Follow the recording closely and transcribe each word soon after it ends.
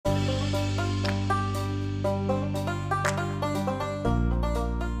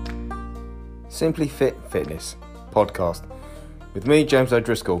Simply Fit Fitness podcast with me, James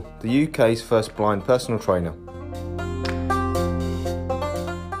O'Driscoll, the UK's first blind personal trainer.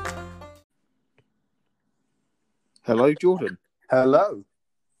 Hello, Jordan. Hello.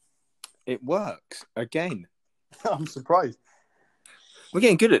 It works again. I'm surprised. We're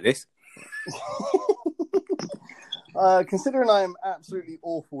getting good at this. Considering I am absolutely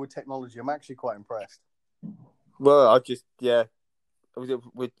awful with technology, I'm actually quite impressed. Well,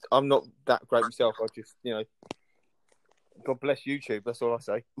 I'm not that great myself. God bless YouTube. That's all I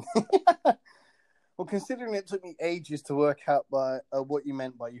say. Well, considering it took me ages to work out what you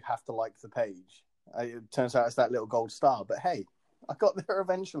meant by you have to like the page, it turns out it's that little gold star. But hey, I got there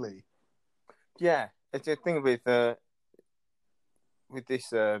eventually. Yeah, it's a thing with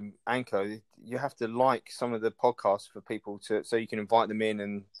this Anchor. You have to like some of the podcasts for people so you can invite them in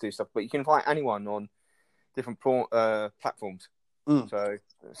and do stuff. But you can invite anyone on different platforms. So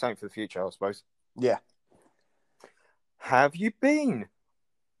same for the future, I suppose. Yeah. Have you been?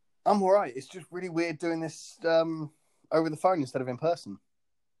 I'm all right. It's just really weird doing this over the phone instead of in person.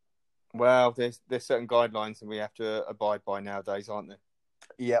 Well, there's certain guidelines that we have to abide by nowadays, aren't there?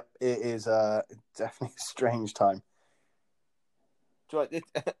 Yep, it is definitely a strange time.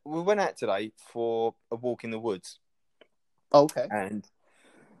 We went out today for a walk in the woods. Okay. And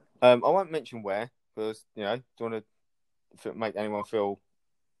I won't mention where because, don't want to make anyone feel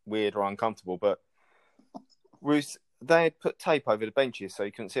weird or uncomfortable, but they had put tape over the benches so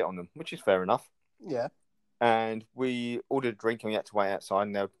you couldn't sit on them, which is fair enough. Yeah. And we ordered a drink and we had to wait outside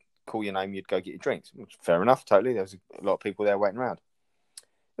and they'll call your name, you'd go get your drinks, which is fair enough, totally. There was a lot of people there waiting around.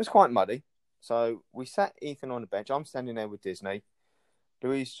 It was quite muddy. So we sat Ethan on the bench. I'm standing there with Disney.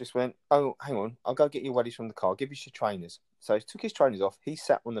 Louise just went, oh, hang on, I'll go get your wellies from the car. Give us your trainers. So he took his trainers off. He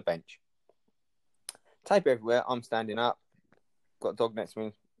sat on the bench. Tape everywhere. I'm standing up. Got a dog next to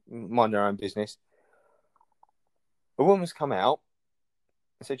me. Mind their own business. A woman's come out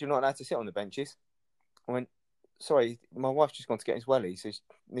and said, you're not allowed to sit on the benches. I went, sorry, my wife's just gone to get his wellies. He says,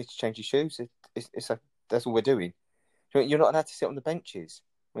 needs to change his shoes. That's all we're doing. She went, you're not allowed to sit on the benches.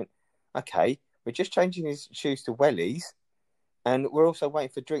 I went, okay, we're just changing his shoes to wellies. And we're also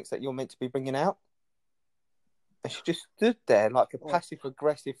waiting for drinks that you're meant to be bringing out. And she just stood there like a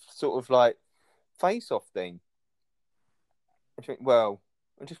passive-aggressive sort of like face-off thing. And she went, well,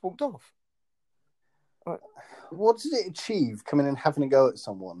 and just walked off. What did it achieve coming and having a go at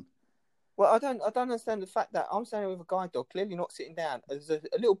someone? Well, I don't understand the fact that I'm standing with a guide dog, clearly not sitting down, as a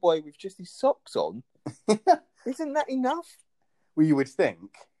little boy with just his socks on. Isn't that enough? Well, you would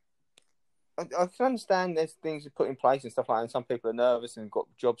think. I can understand there's things to put in place and stuff like that, and some people are nervous and got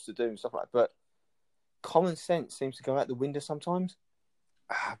jobs to do and stuff like that, but common sense seems to go out the window sometimes.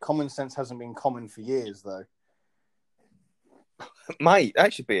 Common sense hasn't been common for years, though. Mate,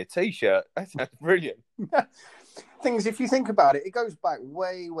 that should be a T-shirt. That's brilliant. Things, if you think about it, it goes back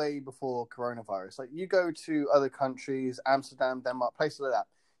way, way before coronavirus. Like, you go to other countries, Amsterdam, Denmark, places like that,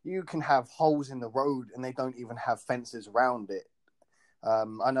 you can have holes in the road and they don't even have fences around it.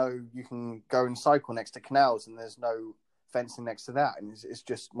 I know you can go and cycle next to canals and there's no fencing next to that. And it's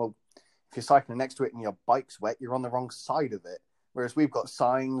just, well, if you're cycling next to it and your bike's wet, you're on the wrong side of it. Whereas we've got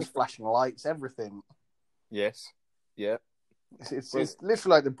signs, flashing lights, everything. Yes. Yeah. It's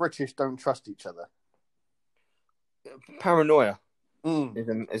literally like the British don't trust each other. Paranoia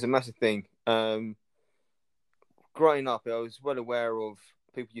is a massive thing. Growing up, I was well aware of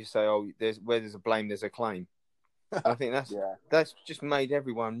people used to say, "Oh, where there's a blame, there's a claim." I think that's just made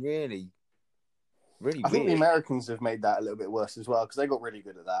everyone really, really. I think the Americans have made that a little bit worse as well because they got really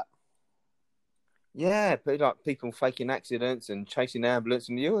good at that. Yeah, but like people faking accidents and chasing ambulance,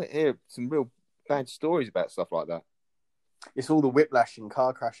 and you hear some real bad stories about stuff like that. It's all the whiplash and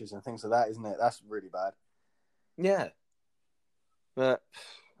car crashes and things like that, isn't it? That's really bad. Yeah. But,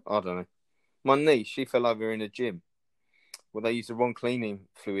 I don't know. My niece, she fell over in a gym. Well, they used the wrong cleaning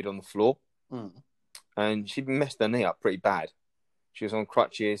fluid on the floor. And she'd messed her knee up pretty bad. She was on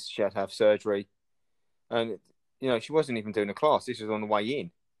crutches. She had to have surgery. And, she wasn't even doing a class. This was on the way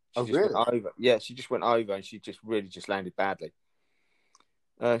in. Went over. Yeah, she just went over and she just really just landed badly.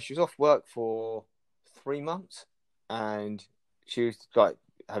 She was off work for 3 months. And she was like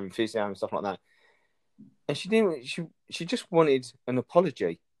having physio and stuff like that. And she didn't. She just wanted an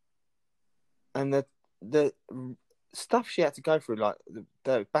apology. And the stuff she had to go through, like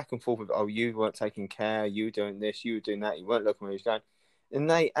the back and forth of, oh, you weren't taking care, you were doing this, you were doing that, you weren't looking where you was going, and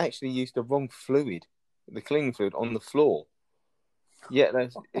they actually used the wrong fluid, the cleaning fluid, on the floor. Yeah,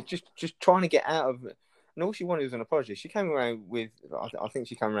 it's just trying to get out of it. And all she wanted was an apology. She came around with, I think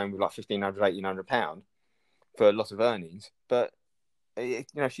she came around with like £1,500, £1,800 for a lot of earnings, but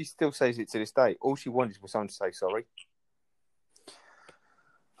she still says it to this day. All she wanted was someone to say sorry.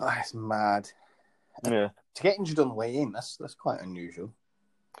 Oh, it's mad. Yeah. To get injured on the way in, that's quite unusual.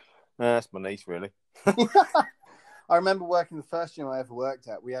 That's my niece, really. I remember working the first gym I ever worked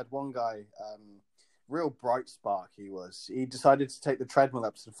at. We had one guy, real bright spark he was. He decided to take the treadmill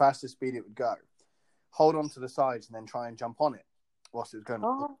up to the fastest speed it would go, hold on to the sides, and then try and jump on it whilst it was going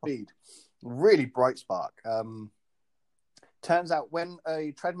at speed. Really bright spark. Turns out when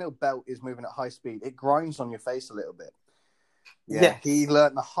a treadmill belt is moving at high speed, it grinds on your face a little bit. Yeah, yes. He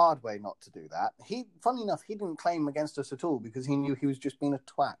learned the hard way not to do that. Funny enough, he didn't claim against us at all because he knew he was just being a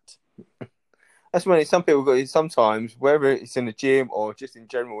twat. That's when some people got. Sometimes, whether it's in the gym or just in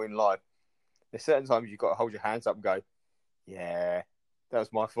general in life, there's certain times you've got to hold your hands up and go, "Yeah, that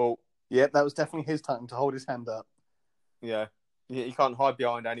was my fault." Yeah, that was definitely his time to hold his hand up. Yeah, you can't hide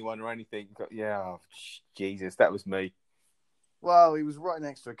behind anyone or anything. Yeah, Jesus, that was me. Well, he was right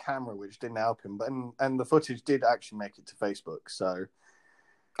next to a camera, which didn't help him. But and the footage did actually make it to Facebook. So,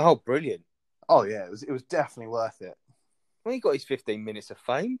 oh, brilliant! Oh yeah, it was definitely worth it. Well, he got his 15 minutes of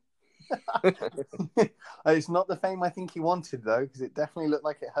fame. It's not the fame I think he wanted though, because it definitely looked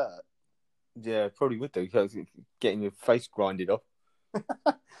like it hurt. Yeah, probably would do. Getting your face grinded off.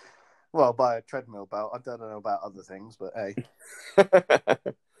 Well, by a treadmill belt. I don't know about other things, but hey.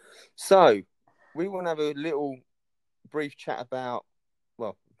 So, we want to have a little brief chat about.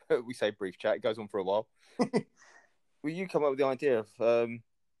 Well, we say brief chat. It goes on for a while. Will you come up with the idea of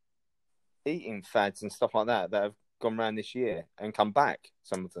eating fads and stuff like that have gone around this year and come back?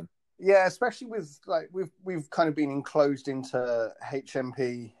 Some of them. Yeah, especially with we've kind of been enclosed into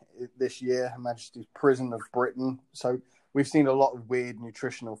HMP this year, Her Majesty's Prison of Britain. So we've seen a lot of weird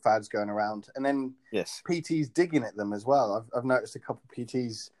nutritional fads going around, and then yes, PTs digging at them as well. I've noticed a couple of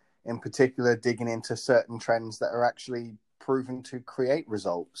PTs in particular digging into certain trends that are actually proven to create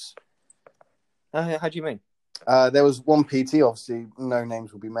results. How do you mean? There was one PT, obviously no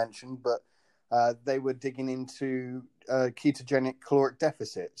names will be mentioned, but they were digging into ketogenic caloric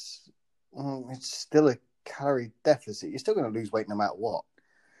deficits. It's still a calorie deficit. You're still going to lose weight no matter what.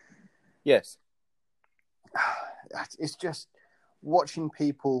 Yes. It's just watching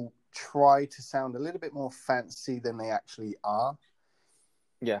people try to sound a little bit more fancy than they actually are.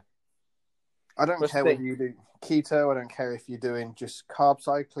 Yeah. I don't care whether you do keto. I don't care if you're doing just carb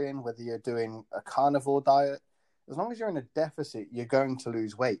cycling, whether you're doing a carnivore diet. As long as you're in a deficit, you're going to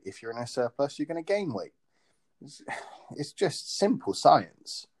lose weight. If you're in a surplus, you're going to gain weight. It's just simple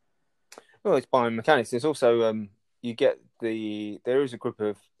science. Well, it's biomechanics. There's also there is a group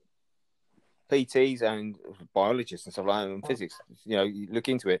of PTs and biologists and stuff like that, and physics. You look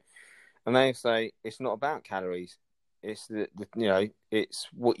into it, and they say it's not about calories. It's it's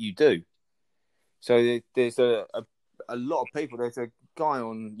what you do. So there's a lot of people. There's a guy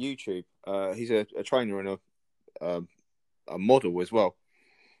on YouTube. He's a trainer and a model as well,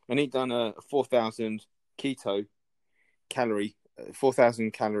 and he'd done a 4,000 calories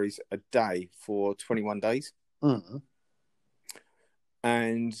a day for 21 days. Mm-hmm.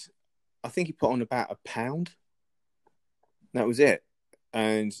 And I think he put on about a pound. That was it.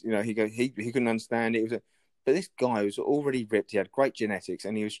 And he couldn't understand it. But this guy was already ripped. He had great genetics,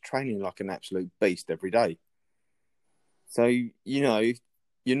 and he was training like an absolute beast every day. So you're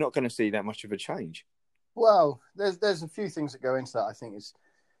not going to see that much of a change. Well, there's a few things that go into that. I think is,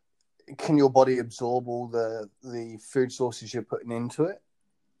 can your body absorb all the food sources you're putting into it?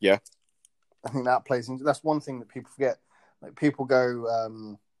 Yeah, I think that plays into. That's one thing that people forget. Like people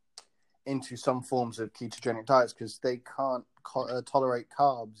go into some forms of ketogenic diets because they can't tolerate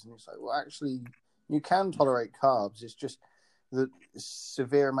carbs, and it's like, well, actually, you can tolerate carbs. It's just the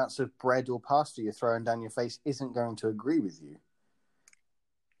severe amounts of bread or pasta you're throwing down your face isn't going to agree with you.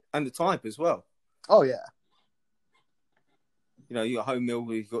 And the type as well. Oh yeah. You got home meal.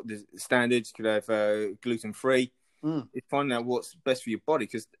 You've got the standards. You could have gluten free. It's finding out what's best for your body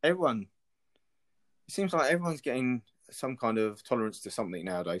because it seems like everyone's getting some kind of tolerance to something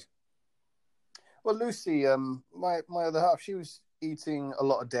nowadays. Well, Lucy, my other half, she was eating a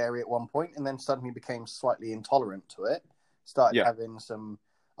lot of dairy at one point and then suddenly became slightly intolerant to it. Started having some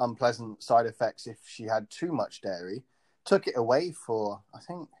unpleasant side effects if she had too much dairy. Took it away for, I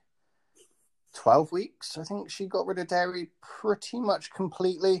think, 12 weeks. I think she got rid of dairy pretty much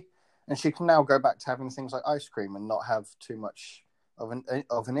completely. And she can now go back to having things like ice cream and not have too much of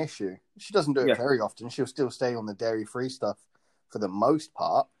an issue. She doesn't do it very often. She'll still stay on the dairy-free stuff for the most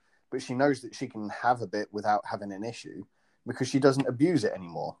part. But she knows that she can have a bit without having an issue because she doesn't abuse it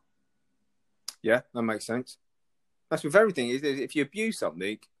anymore. Yeah, that makes sense. That's with everything. If you abuse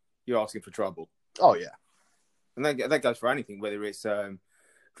something, you're asking for trouble. Oh, yeah. and that goes for anything, whether it's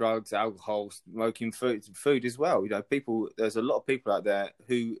drugs, alcohol, smoking, food as well. There's a lot of people out there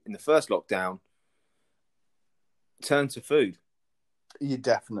who, in the first lockdown, turned to food. You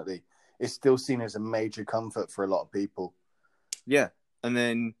definitely. It's still seen as a major comfort for a lot of people. Yeah, and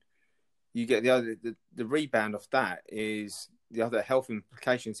then you get the rebound of that is the other health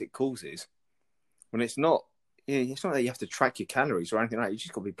implications it causes. When it's not that you have to track your calories or anything like that. You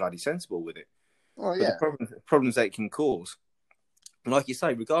just got to be bloody sensible with it. Oh, But yeah. the problems that it can cause, and like you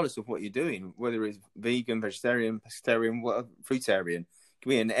say, regardless of what you're doing, whether it's vegan, vegetarian, pescatarian, whatever, fruitarian, you can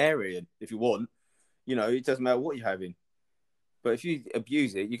be an Arian if you want. It doesn't matter what you're having. But if you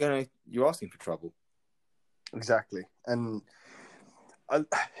abuse it, you're asking for trouble. Exactly. And I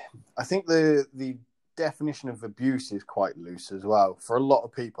think the definition of abuse is quite loose as well, for a lot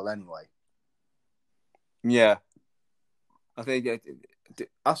of people anyway. Yeah. I think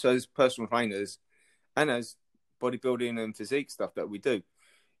us as personal trainers and as bodybuilding and physique stuff that we do,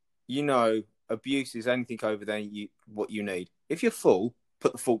 abuse is anything over than what you need. If you're full,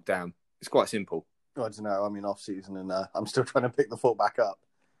 put the fork down. It's quite simple. I don't know. I'm in off season and I'm still trying to pick the fork back up.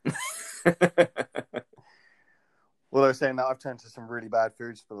 Although saying that, I've turned to some really bad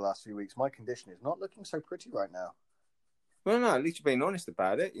foods for the last few weeks. My condition is not looking so pretty right now. Well, no, at least you're being honest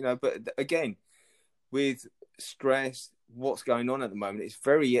about it, But again, with stress, what's going on at the moment, it's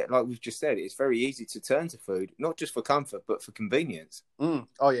very, like we've just said, it's very easy to turn to food, not just for comfort, but for convenience. Oh,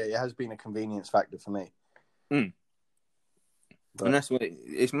 yeah, it has been a convenience factor for me. And that's what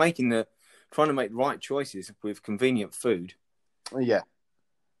it's trying to make the right choices with convenient food. Yeah.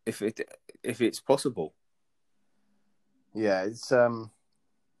 If it's possible. Yeah, it's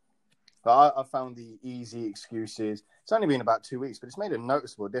but I found the easy excuses. It's only been about 2 weeks, but it's made a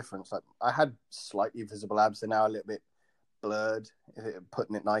noticeable difference. Like, I had slightly visible abs; they're now a little bit blurred,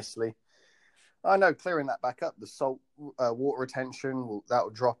 putting it nicely. I know clearing that back up, the salt water retention that'll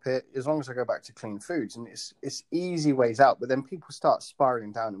drop it as long as I go back to clean foods, and it's easy ways out. But then people start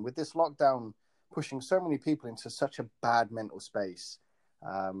spiraling down, and with this lockdown pushing so many people into such a bad mental space.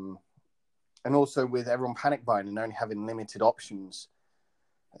 And also with everyone panic buying and only having limited options,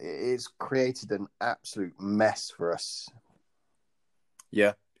 it's created an absolute mess for us.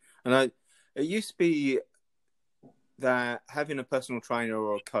 Yeah. And it used to be that having a personal trainer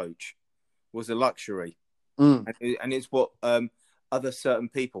or a coach was a luxury. And it's what other certain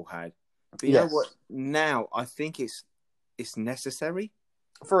people had. But you know what? Now I think it's necessary.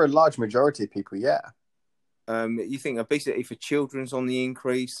 For a large majority of people, yeah. You think obesity for children's on the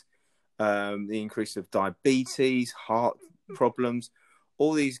increase. The increase of diabetes, heart problems,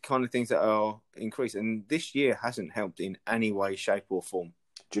 all these kind of things that are increased. And this year hasn't helped in any way, shape or form.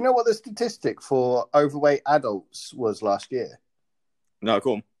 Do you know what the statistic for overweight adults was last year? No,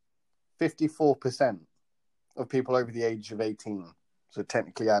 go on. 54% of people over the age of 18, so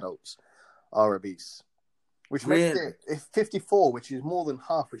technically adults, are obese. Which makes it 54, which is more than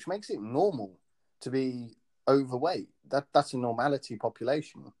half, which makes it normal to be overweight. That's a normality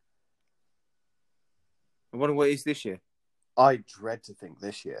population. I wonder what it is this year. I dread to think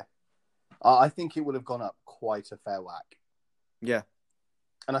this year. I think it would have gone up quite a fair whack. Yeah.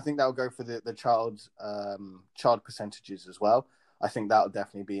 And I think that will go for the child percentages as well. I think that will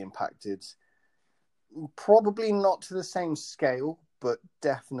definitely be impacted. Probably not to the same scale, but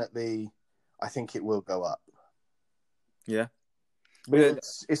definitely I think it will go up. Yeah. But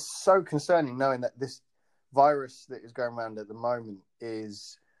it's so concerning knowing that this virus that is going around at the moment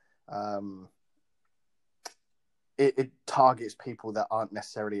is... It targets people that aren't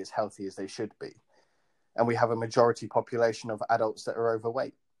necessarily as healthy as they should be. And we have a majority population of adults that are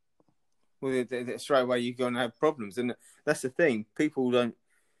overweight. Well, straight away you're going to have problems. And that's the thing. People don't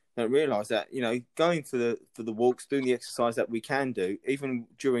realise that, going for the walks, doing the exercise that we can do, even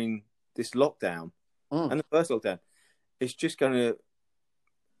during this lockdown and the first lockdown, it's just going to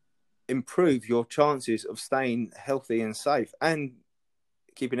improve your chances of staying healthy and safe and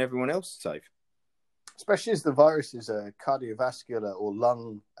keeping everyone else safe. Especially as the virus is a cardiovascular or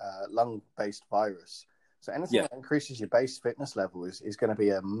lung-based virus. So anything that increases your base fitness level is going to be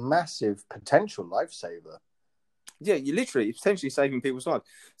a massive potential lifesaver. Yeah, you're literally potentially saving people's lives.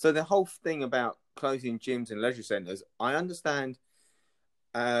 So the whole thing about closing gyms and leisure centres, I understand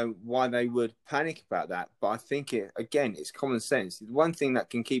why they would panic about that. But I think, it's common sense. The one thing that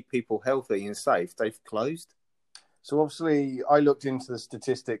can keep people healthy and safe, they've closed. So obviously I looked into the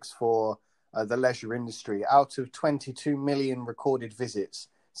statistics for... the leisure industry. Out of 22 million recorded visits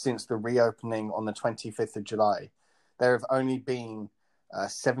since the reopening on the 25th of July, there have only been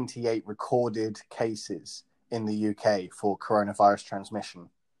 78 recorded cases in the UK for coronavirus transmission.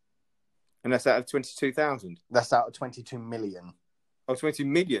 And that's out of 22,000. That's out of 22 million. Oh, 20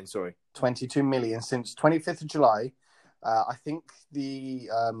 million, sorry. 22 million since 25th of July. I think the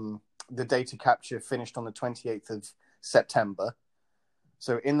data capture finished on the 28th of September.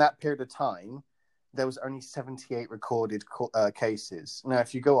 So in that period of time, there was only 78 recorded cases. Now,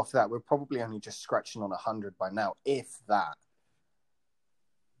 if you go off that, we're probably only just scratching on 100 by now, if that.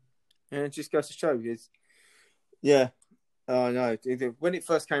 And it just goes to show you, yeah. Oh, no. When it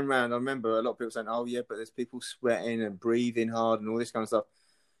first came around, I remember a lot of people saying, oh, yeah, but there's people sweating and breathing hard and all this kind of stuff.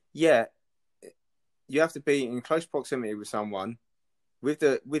 Yeah, you have to be in close proximity with someone with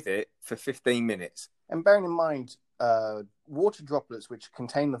it for 15 minutes. And bearing in mind, water droplets which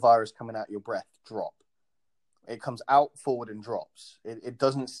contain the virus coming out your breath drop. It comes out forward and drops. It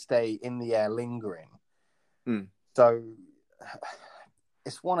doesn't stay in the air lingering. So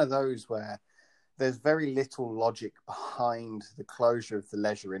it's one of those where there's very little logic behind the closure of the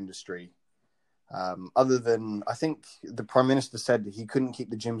leisure industry. Other than, I think the Prime Minister said that he couldn't keep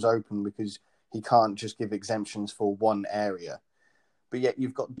the gyms open because he can't just give exemptions for one area. But yet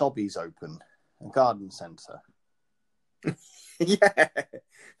you've got Dobbies open, a garden centre. Yeah.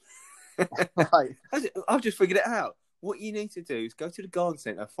 Right. I've just figured it out. What you need to do is go to the garden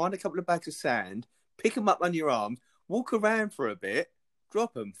centre, find a couple of bags of sand, pick them up under your arms, walk around for a bit,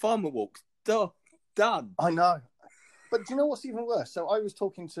 drop them, farmer walks, done. I know. But do you know what's even worse? So I was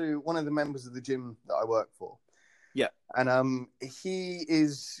talking to one of the members of the gym that I work for. Yeah. And he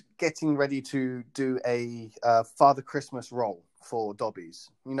is getting ready to do a Father Christmas roll for Dobbies.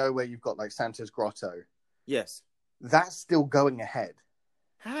 You know, where you've got like Santa's Grotto. Yes. That's still going ahead.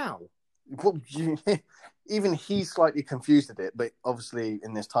 How? Well, even he's slightly confused at it, but obviously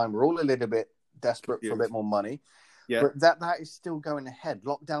in this time we're all a little bit desperate for a bit more money. Yeah. But that is still going ahead,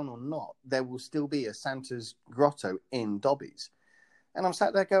 lockdown or not. There will still be a Santa's Grotto in Dobbies. And I'm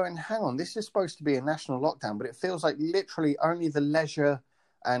sat there going, hang on, this is supposed to be a national lockdown, but it feels like literally only the leisure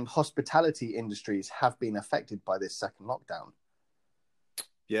and hospitality industries have been affected by this second lockdown.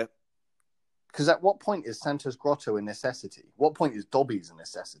 Yeah. Because at what point is Santa's Grotto a necessity? What point is Dobbies a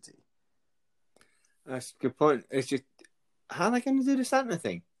necessity? That's a good point. It's just, how are they going to do the Santa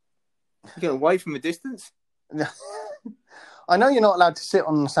thing? You get away from a distance? I know you're not allowed to sit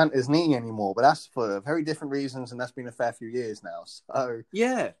on Santa's knee anymore, but that's for very different reasons, and that's been a fair few years now. So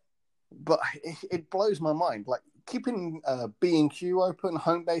yeah, but it blows my mind. Like keeping B&Q open,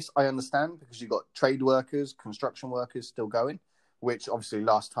 home base, I understand because you've got trade workers, construction workers still going, which obviously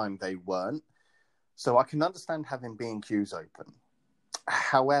last time they weren't. So I can understand having B&Qs open.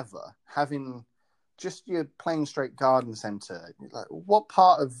 However, having just your plain straight garden centre, like, what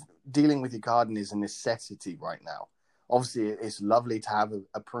part of dealing with your garden is a necessity right now? Obviously, it's lovely to have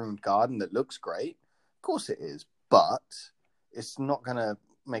a pruned garden that looks great. Of course it is. But it's not going to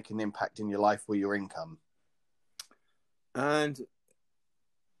make an impact in your life or your income. And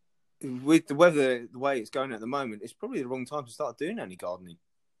with the weather, the way it's going at the moment, it's probably the wrong time to start doing any gardening.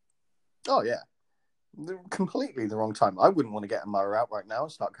 Oh, yeah. Completely the wrong time. I wouldn't want to get a mower out right now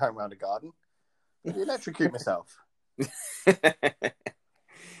and start going around a garden. I'd electrocute myself.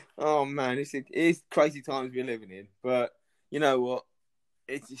 Oh, man, it's crazy times we're living in. But you know what?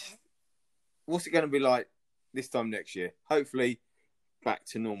 What's it going to be like this time next year? Hopefully back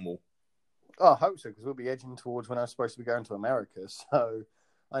to normal. Oh, I hope so, because we'll be edging towards when I'm supposed to be going to America. So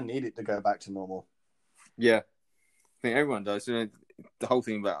I need it to go back to normal. Yeah. I think everyone does. The whole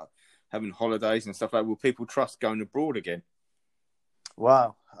thing about having holidays and stuff like that, will people trust going abroad again?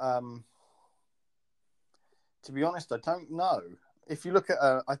 Wow. To be honest, I don't know. If you look at,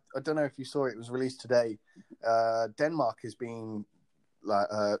 I don't know if you saw it, it was released today. Denmark is being,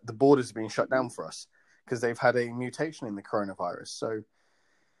 the borders are being shut down for us because they've had a mutation in the coronavirus. So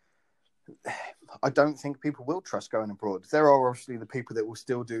I don't think people will trust going abroad. There are obviously the people that will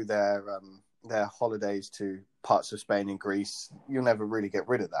still do their holidays to parts of Spain and Greece. You'll never really get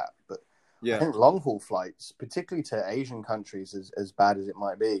rid of that. But yeah. I think long-haul flights, particularly to Asian countries, as bad as it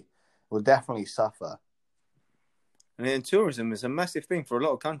might be, will definitely suffer. And then tourism is a massive thing for a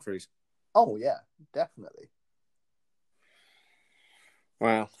lot of countries. Oh, yeah, definitely.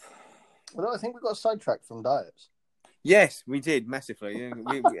 Wow. Although I think we got sidetracked from diets. Yes, we did, massively.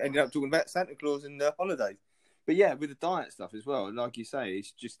 we ended up talking about Santa Claus and holidays. But yeah, with the diet stuff as well, like you say,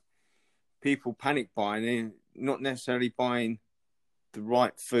 it's just people panic buying and not necessarily buying the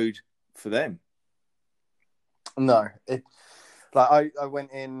right food for them. No. I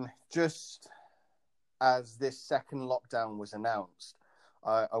went in just as this second lockdown was announced.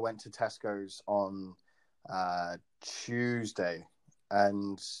 I went to Tesco's on Tuesday,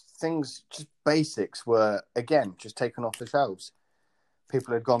 and things, just basics, were again just taken off the shelves.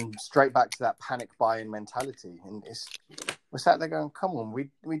 people had gone straight back to that panic buying mentality, and we're sat there going, "Come on, we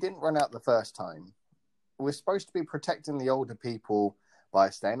didn't run out the first time. We're supposed to be protecting the older people by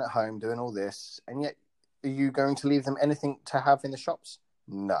staying at home, doing all this, and yet are you going to leave them anything to have in the shops?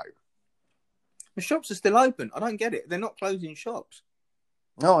 No. The shops are still open. I don't get it. They're not closing shops.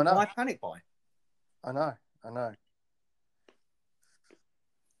 No, I know. Why panic buy? I know.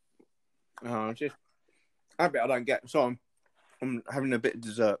 Oh, just I don't get. So I'm having a bit of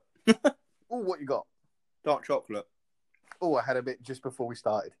dessert. Oh, what you got? Dark chocolate. Oh, I had a bit just before we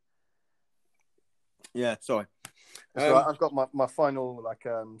started. Yeah, sorry. So I've got my final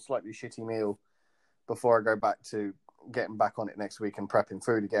slightly shitty meal before I go back to getting back on it next week and prepping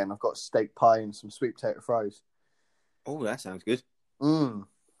food again. I've got steak pie and some sweet potato fries. Oh, that sounds good.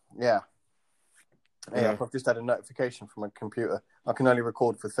 Yeah. I've just had a notification from my computer. I can only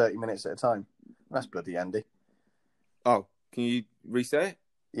record for 30 minutes at a time. That's bloody handy. Oh, can you reset it?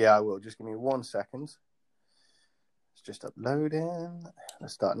 Yeah, I will. Just give me 1 second. It's just uploading.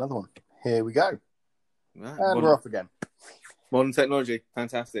 Let's start another one. Here we go. Right, and we're off again. Modern technology.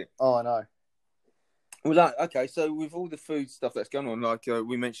 Fantastic. Oh, I know. Well, okay, so with all the food stuff that's going on, like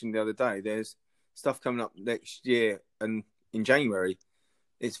we mentioned the other day, there's stuff coming up next year, and in January,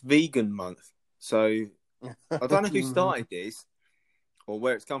 it's vegan month. So I don't know who started this or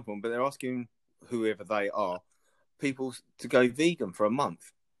where it's come from, but they're asking whoever they are, people to go vegan for a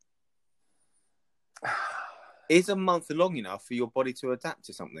month. Is a month long enough for your body to adapt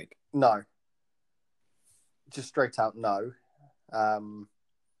to something? No. Just straight out no.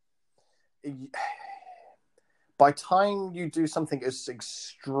 By time you do something as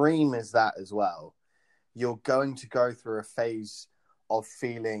extreme as that as well, you're going to go through a phase of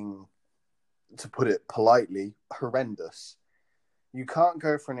feeling, to put it politely, horrendous. You can't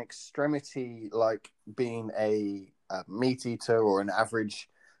go for an extremity like being a meat eater or an average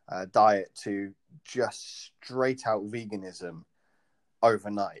diet to just straight out veganism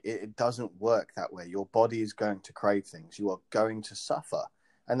overnight. It doesn't work that way. Your body is going to crave things. You are going to suffer.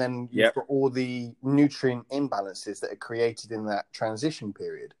 And then you've got all the nutrient imbalances that are created in that transition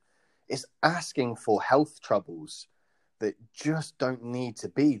period. It's asking for health troubles that just don't need to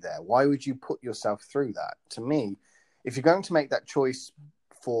be there. Why would you put yourself through that? To me, if you're going to make that choice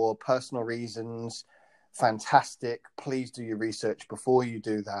for personal reasons, fantastic. Please do your research before you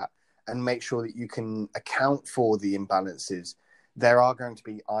do that and make sure that you can account for the imbalances. There are going to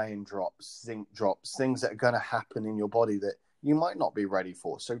be iron drops, zinc drops, things that are going to happen in your body that you might not be ready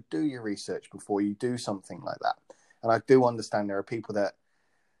for. So do your research before you do something like that. And I do understand there are people that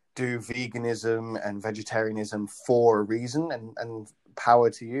do veganism and vegetarianism for a reason, and power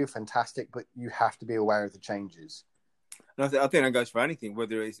to you, fantastic, but you have to be aware of the changes. And I think that goes for anything,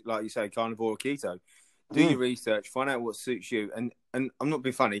 whether it's, like you say, carnivore or keto. Do your research, find out what suits you. And I'm not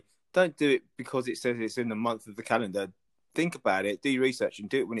being funny, don't do it because it says it's in the month of the calendar. Think about it, do your research, and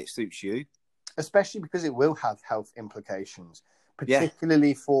do it when it suits you. Especially because it will have health implications,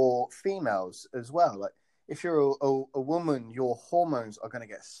 particularly for females as well. Like, if you're a woman, your hormones are going to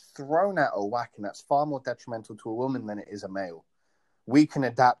get thrown out of whack, and that's far more detrimental to a woman than it is a male. We can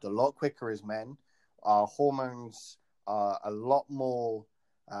adapt a lot quicker as men. Our hormones are a lot more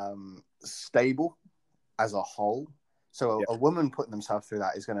stable as a whole. So a woman putting themselves through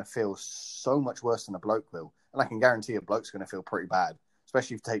that is going to feel so much worse than a bloke will. And I can guarantee a bloke's going to feel pretty bad,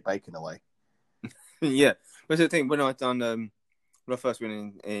 especially if you take bacon away. Yeah. But the thing, when I first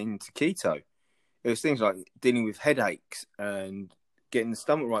went into keto, it was things like dealing with headaches and getting the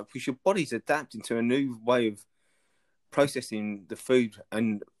stomach right, because your body's adapting to a new way of processing the food.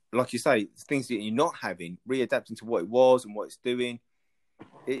 And like you say, things that you're not having, readapting to what it was and what it's doing.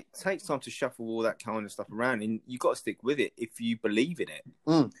 It takes time to shuffle all that kind of stuff around, and you've got to stick with it if you believe in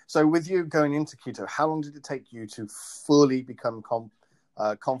it. So with you going into keto, how long did it take you to fully become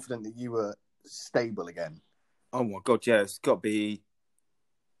confident that you were stable again? Oh my God, yeah, it's got to be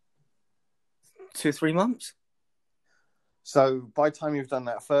 2 or 3 months. So by the time you've done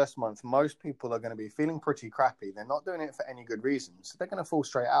that first month, most people are going to be feeling pretty crappy. They're not doing it for any good reasons. So they're going to fall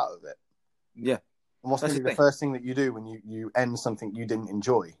straight out of it. Yeah. And what's going to be the first thing that you do when you end something you didn't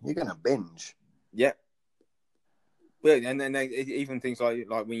enjoy? You're going to binge. Yeah. Well, and then even things like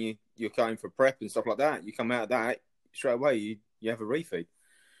when you're going for prep and stuff like that, you come out of that straight away, you have a refeed.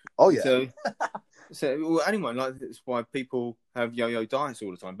 Oh yeah. So anyway, like, that's why people have yo-yo diets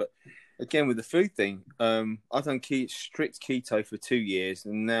all the time. But again, with the food thing, I've done strict keto for 2 years,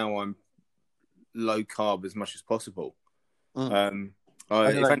 and now I'm low carb as much as possible. Your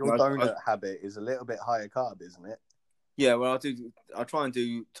donut habit is a little bit higher carb, isn't it? Yeah, well, I try and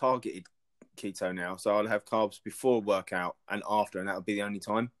do targeted keto now, so I'll have carbs before workout and after, and that would be the only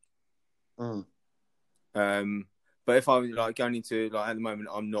time. Mm. But if I'm like going into like at the moment,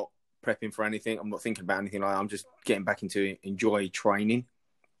 I'm not prepping for anything. I'm not thinking about anything like that. I'm just getting back into enjoy training.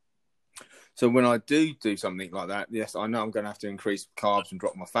 So when I do something like that, yes, I know I'm going to have to increase carbs and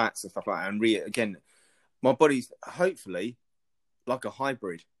drop my fats and stuff like that. And again, my body's hopefully like a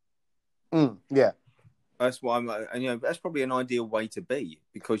hybrid. Yeah. That's why that's probably an ideal way to be,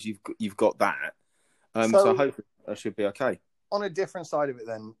 because you've got that. So hopefully I should be okay. On a different side of it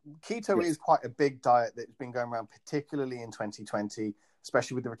then, keto is quite a big diet that's been going around, particularly in 2020,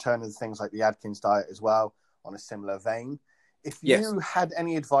 especially with the return of things like the Atkins diet as well, on a similar vein. If you had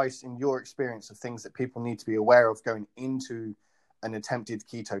any advice in your experience of things that people need to be aware of going into an attempted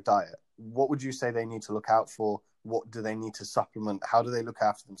keto diet, what would you say they need to look out for? What do they need to supplement? How do they look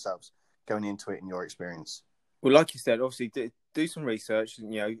after themselves going into it in your experience? Well, like you said, obviously do some research,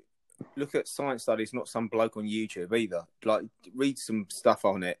 look at science studies, not some bloke on YouTube either. Like, read some stuff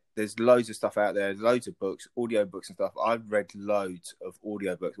on it. There's loads of stuff out there, loads of books, audio books and stuff. I've read loads of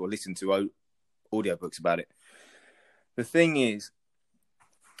audio books or listened to audio books about it. The thing is,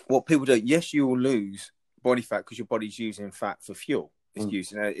 what people do, yes, you will lose body fat because your body's using fat for fuel.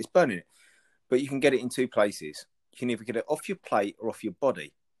 It's burning it. But you can get it in two places. You can either get it off your plate or off your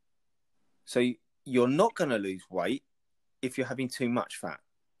body. So you're not going to lose weight if you're having too much fat.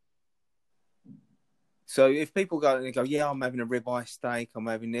 So if people go and they go, yeah, I'm having a ribeye steak, I'm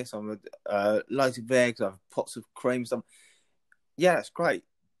having this, I'm loads of eggs, I have pots of cream, stuff. Yeah, that's great.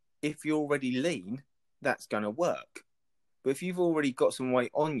 If you're already lean, that's going to work. But if you've already got some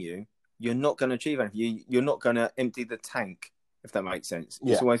weight on you, you're not going to achieve anything. You're not going to empty the tank, if that makes sense.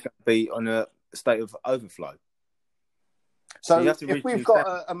 Yeah. It's always going to be on a state of overflow. So if we've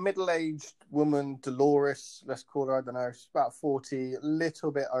got a middle-aged woman, Dolores, let's call her, I don't know, she's about 40, a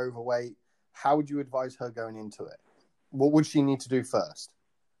little bit overweight, how would you advise her going into it? What would she need to do first?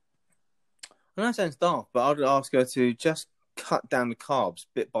 I know it sounds daft, but I'd ask her to just cut down the carbs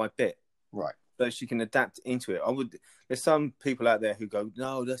bit by bit. Right. So she can adapt into it. There's some people out there who go,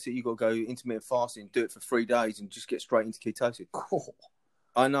 no, that's it, you've got to go intermittent fasting, do it for 3 days and just get straight into ketosis. Cool.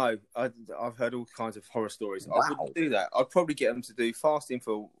 I know. I've heard all kinds of horror stories. Wow. I wouldn't do that. I'd probably get them to do fasting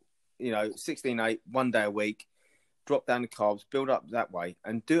for, 16-8, 1 day a week, drop down the carbs, build up that way,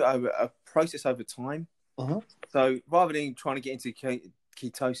 and do it over a process over time. Uh-huh. So rather than trying to get into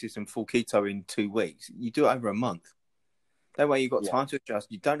ketosis and full keto in 2 weeks, you do it over a month. That way you've got time to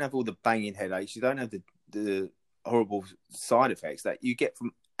adjust. You don't have all the banging headaches. You don't have the horrible side effects that you get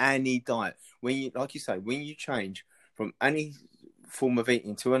from any diet. When you change from any form of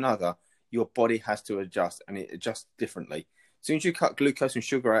eating to another, your body has to adjust, and it adjusts differently. As soon as you cut glucose and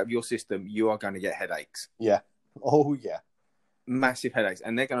sugar out of your system, you are going to get headaches. Yeah. Oh, yeah. Massive headaches,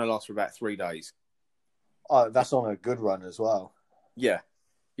 and they're going to last for about 3 days. Oh, that's on a good run as well. Yeah.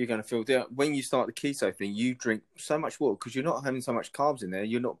 You're going to feel down. When you start the keto thing, you drink so much water because you're not having so much carbs in there.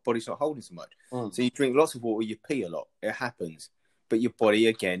 Body's not holding so much. So you drink lots of water, you pee a lot. It happens. But your body,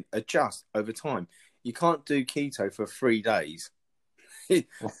 again, adjusts over time. You can't do keto for 3 days.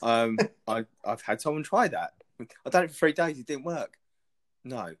 I've had someone try that. I done it for 3 days. It didn't work.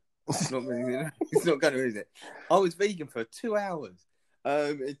 No, it's not going to, is it? I was vegan for 2 hours.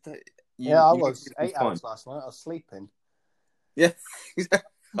 I was 8 hours last night. I was sleeping. Yeah,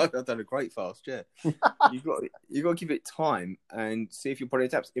 I've done a great fast. Yeah, you've got to give it time and see if your body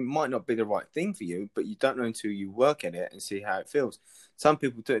adapts. It might not be the right thing for you, but you don't know until you work at it and see how it feels. Some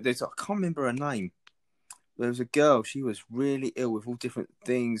people do it. I can't remember her name. There was a girl. She was really ill with all different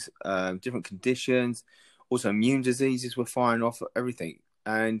things, different conditions. Also, immune diseases were firing off, everything.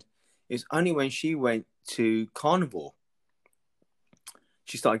 And it's only when she went to carnivore,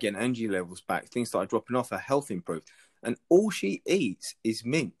 she started getting energy levels back. Things started dropping off. Her health improved. And all she eats is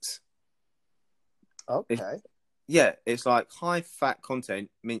mince. Okay. It's like high fat content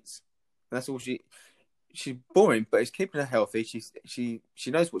mince. And that's all she's boring, but it's keeping her healthy. She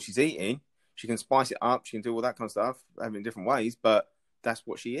knows what she's eating. She can spice it up. She can do all that kind of stuff, having in different ways, but that's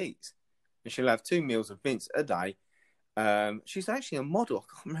what she eats. And she'll have 2 meals of mince a day. She's actually a model.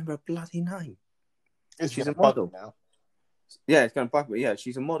 I can't remember her bloody name. She's a model now. Yeah, it's going to bug me. Yeah,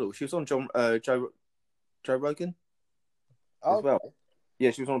 she's a model. She was on Joe Rogan as well.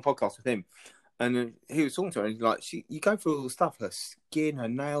 Yeah, she was on a podcast with him, and he was talking to her. And you go through all the stuff. Her skin, her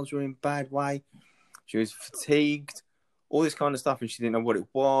nails were in bad way. She was fatigued, all this kind of stuff, and she didn't know what it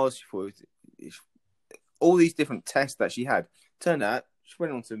was. She thought all these different tests that she had. Turned out she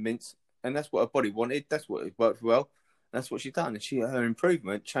went on to mince, and that's what her body wanted. That's what it worked well. That's what she'd done, and her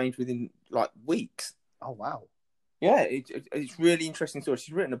improvement changed within weeks. Oh wow! Yeah, it's really interesting story.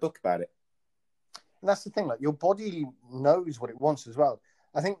 She's written a book about it. And that's the thing. Like your body knows what it wants as well.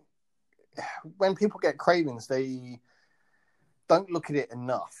 I think when people get cravings, they don't look at it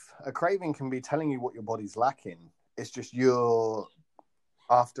enough. A craving can be telling you what your body's lacking. It's just you're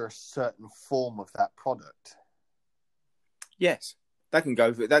after a certain form of that product. Yes, that can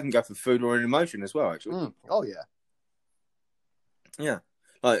go for food or an emotion as well. Actually, Oh yeah, yeah.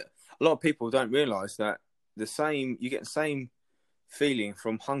 Like a lot of people don't realise that you get the same feeling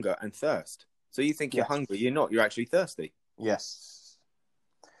from hunger and thirst. So you think you're hungry, you're not. You're actually thirsty. Yes.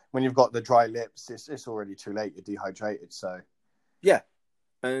 When you've got the dry lips, it's already too late. You're dehydrated. So yeah,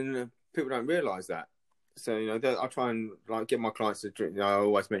 and people don't realise that. So I try and get my clients to drink. I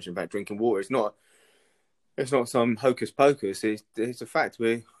always mention about drinking water. It's not some hocus pocus. It's a fact.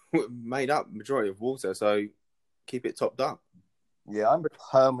 We're made up majority of water, so keep it topped up. Yeah, I'm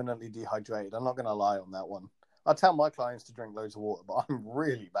permanently dehydrated. I'm not going to lie on that one. I tell my clients to drink loads of water, but I'm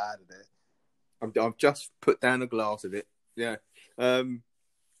really bad at it. I've just put down a glass of it. Yeah, I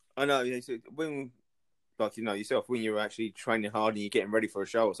know. Yeah, so when, yourself, when you're actually training hard and you're getting ready for a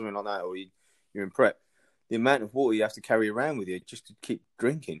show or something like that, or you're in prep, the amount of water you have to carry around with you just to keep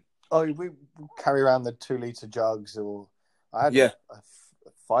drinking. Oh, we carry around the 2-litre jugs, or I had a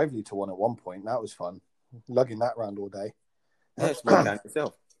 5-litre one at one point. That was fun, lugging that around all day. Yeah, it's well down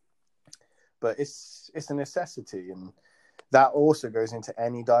itself. But it's a necessity, and that also goes into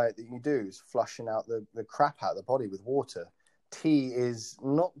any diet that you do, is flushing out the crap out of the body with water. Tea is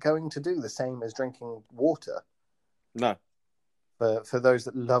not going to do the same as drinking water. No. For those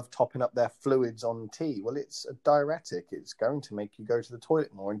that love topping up their fluids on tea, well, it's a diuretic. It's going to make you go to the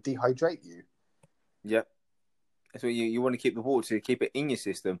toilet more and dehydrate you. Yep. So you want to keep the water to keep it in your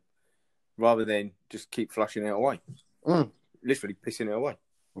system rather than just keep flushing it away. Literally pissing it away.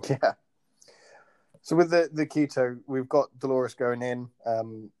 Yeah. So with the keto, we've got Dolores going in.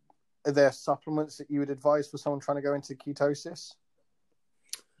 Are there supplements that you would advise for someone trying to go into ketosis?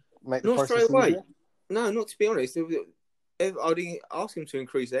 Not straight away. No, not to be honest. I'd ask them to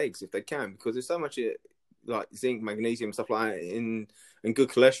increase eggs if they can, because there's so much like zinc, magnesium, stuff like that, and good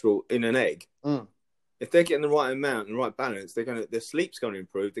cholesterol in an egg. If they're getting the right amount and the right balance, their sleep's going to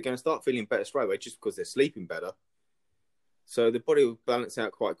improve. They're going to start feeling better straight away just because they're sleeping better. So the body will balance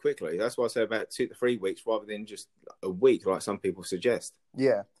out quite quickly. That's why I say about 2 to 3 weeks rather than just a week, like some people suggest.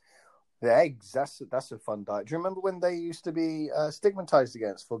 Yeah. The eggs, that's a fun diet. Do you remember when they used to be stigmatized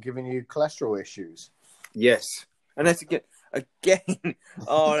against for giving you cholesterol issues? Yes. And that's again. Don't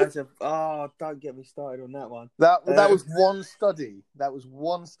get me started on that one. That was one study. That was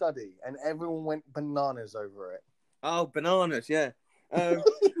one study, and everyone went bananas over it. Oh, bananas, yeah.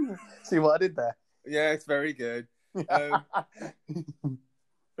 See what I did there? Yeah, it's very good. That's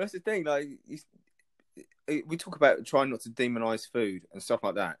the thing. Like we talk about trying not to demonize food and stuff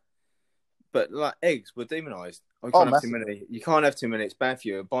like that, but like eggs were demonized. You can't have too many. You can't have too many. It's bad for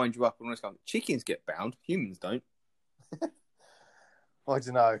you. It binds you up. And all this kind of... Chickens get bound. Humans don't. I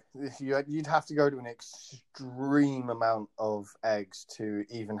don't know. You'd have to go to an extreme amount of eggs to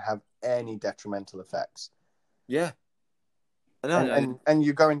even have any detrimental effects. Yeah. And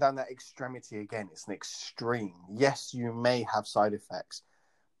you're going down that extremity again. It's an extreme. Yes, you may have side effects,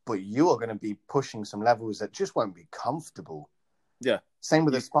 but you are going to be pushing some levels that just won't be comfortable. Yeah. Same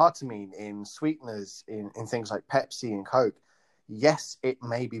with aspartame in sweeteners, in things like Pepsi and Coke. Yes, it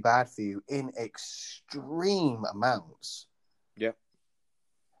may be bad for you in extreme amounts. Yeah.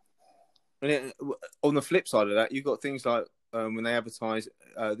 And on the flip side of that, you've got things like when they advertise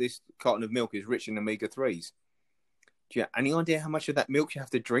this carton of milk is rich in omega-3s. Do you have any idea how much of that milk you have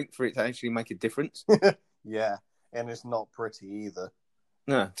to drink for it to actually make a difference? Yeah, and it's not pretty either.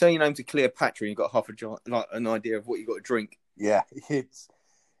 No, tell your name to Cleopatra, you've got an idea of what you've got to drink. Yeah, it's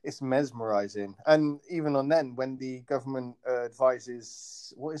mesmerizing. And even on then, when the government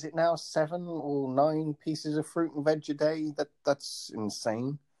advises, what is it now, 7 or 9 pieces of fruit and veg a day? That's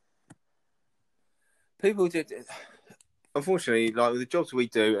insane. People did, unfortunately, like with the jobs we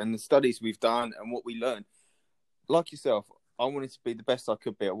do and the studies we've done and what we learn, like yourself, I wanted to be the best I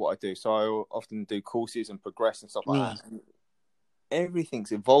could be at what I do. So I often do courses and progress and stuff like that. And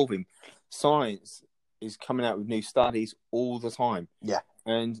everything's evolving. Science is coming out with new studies all the time. Yeah.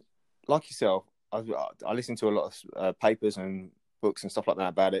 And like yourself, I listen to a lot of papers and books and stuff like that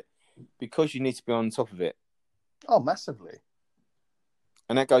about it because you need to be on top of it. Oh, massively.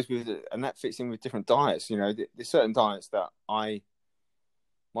 And that fits in with different diets. There's certain diets that I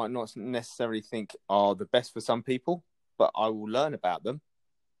might not necessarily think are the best for some people, but I will learn about them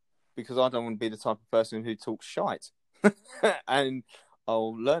because I don't want to be the type of person who talks shite. And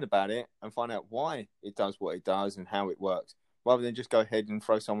I'll learn about it and find out why it does what it does and how it works. rather than just go ahead and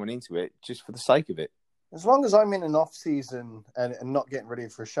throw someone into it just for the sake of it. As long as I'm in an off season and not getting ready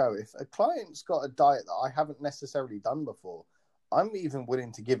for a show, if a client's got a diet that I haven't necessarily done before, I'm even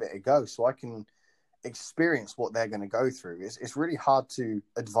willing to give it a go so I can experience what they're going to go through. It's really hard to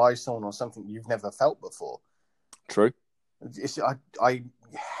advise someone on something you've never felt before. True. I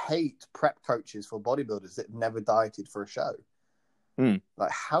hate prep coaches for bodybuilders that never dieted for a show.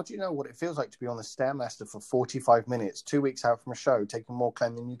 Like, how do you know what it feels like to be on the Stairmaster for 45 minutes, 2 weeks out from a show, taking more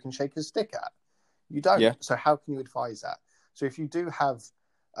chem than you can shake a stick at? You don't. Yeah. So how can you advise that? So if you do have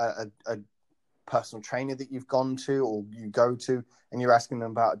a personal trainer that you've gone to or you go to and you're asking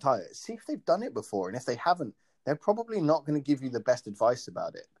them about a diet, see if they've done it before. And if they haven't, they're probably not going to give you the best advice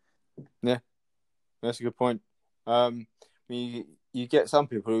about it. Yeah, that's a good point. You get some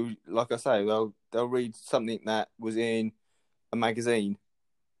people who, like I say, they'll read something that was in a magazine.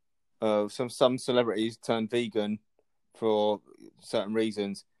 Some celebrities turn vegan for certain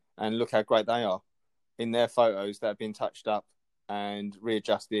reasons, and look how great they are in their photos that have been touched up and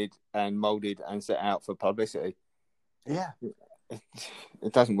readjusted and molded and set out for publicity. Yeah,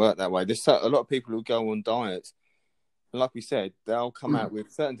 it doesn't work that way. There's a lot of people who go on diets, and like we said, they'll come out with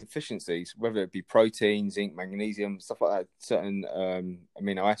certain deficiencies, whether it be protein, zinc, magnesium, stuff like that, certain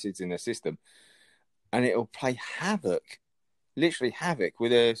amino acids in their system, and it'll play literally havoc with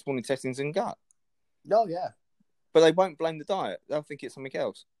their small intestines and gut. Oh, yeah. But they won't blame the diet. They'll think it's something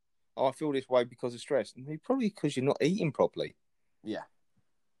else. Oh, I feel this way because of stress. And probably because you're not eating properly. Yeah.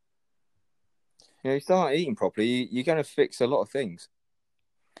 You start eating properly, you're going to fix a lot of things.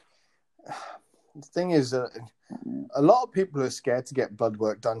 The thing is, a lot of people are scared to get blood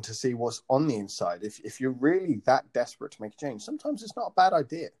work done to see what's on the inside. If you're really that desperate to make a change, sometimes it's not a bad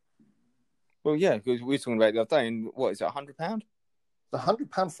idea. Well, yeah, because we were talking about it the other day, and what is it, £100?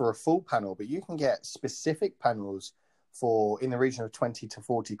 £100 for a full panel, but you can get specific panels for in the region of 20 to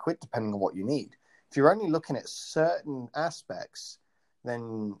 40 quid, depending on what you need. If you're only looking at certain aspects,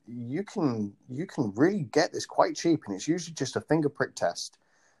 then you can really get this quite cheap, and it's usually just a finger prick test.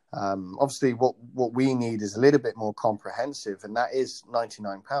 Obviously, what we need is a little bit more comprehensive, and that is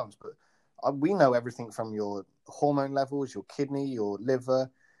 £99. But we know everything from your hormone levels, your kidney, your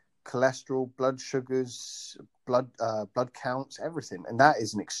liver, cholesterol, blood sugars, blood counts, everything, and that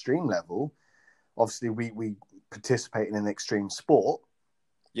is an extreme level. Obviously, we participate in an extreme sport.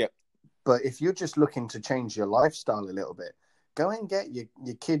 Yep. But if you're just looking to change your lifestyle a little bit, go and get your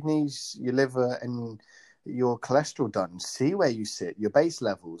kidneys, your liver, and your cholesterol done. See where you sit, your base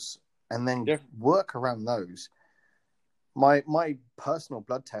levels, and then work around those. My personal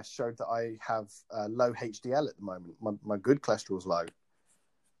blood test showed that I have low HDL at the moment. My good cholesterol is low.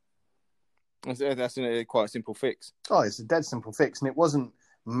 That's quite a simple fix. Oh, it's a dead simple fix, and it wasn't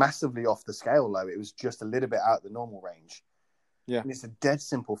massively off the scale low. It was just a little bit out of the normal range. Yeah, and it's a dead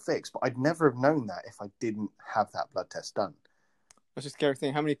simple fix. But I'd never have known that if I didn't have that blood test done. That's just a scary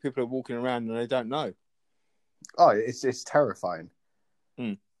thing. How many people are walking around and they don't know? Oh, it's terrifying.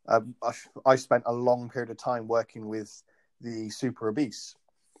 Mm. I spent a long period of time working with the super obese.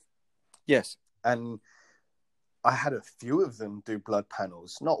 Yes, and I had a few of them do blood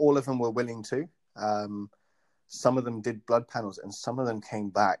panels. Not all of them were willing to. Some of them did blood panels, and some of them came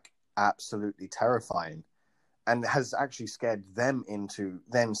back absolutely terrifying, and has actually scared them into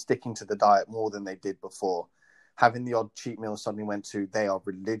then sticking to the diet more than they did before. Having the odd cheat meal suddenly went to, they are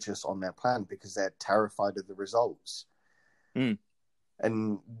religious on their plan because they're terrified of the results. Mm.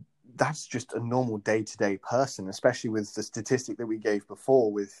 And that's just a normal day-to-day person, especially with the statistic that we gave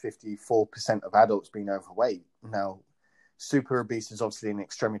before with 54% of adults being overweight. Now, super obese is obviously an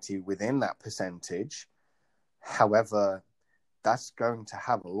extremity within that percentage. However, that's going to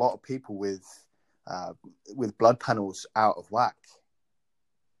have a lot of people with blood panels out of whack.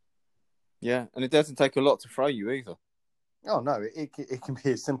 Yeah, and it doesn't take a lot to throw you either. Oh, no, it can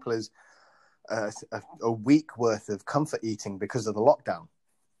be as simple as a week worth of comfort eating because of the lockdown.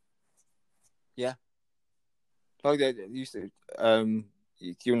 Yeah. Like they used to,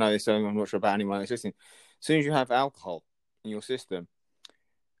 you'll know this, I'm not sure about anyone that's listening. As soon as you have alcohol in your system,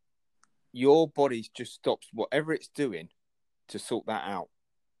 your body just stops whatever it's doing to sort that out.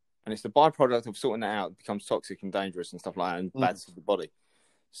 And it's the byproduct of sorting that out, it becomes toxic and dangerous and stuff like that, and bad for the body.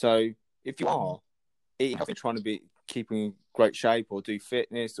 So if you are eating healthy, trying to be keeping great shape or do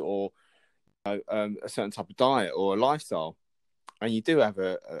fitness or a certain type of diet or a lifestyle, and you do have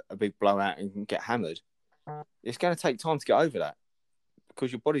a big blowout and can get hammered, it's going to take time to get over that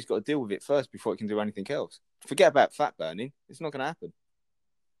because your body's got to deal with it first before it can do anything else. Forget about fat burning. It's not going to happen.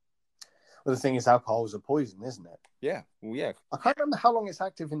 Well, the thing is, alcohol is a poison, isn't it? Yeah. Well, yeah. I can't remember how long it's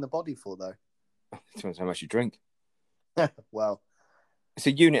active in the body for, though. Depends how much you drink. Well, It's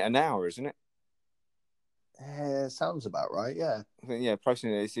a unit an hour, isn't it? sounds about right. Yeah, I think, yeah,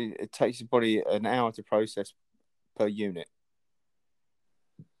 processing it takes your body an hour to process per unit.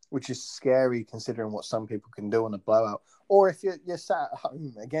 which is scary considering what some people can do on a blowout. Or if you're sat at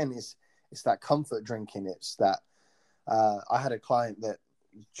home, again, it's that comfort drinking. It's that I had a client that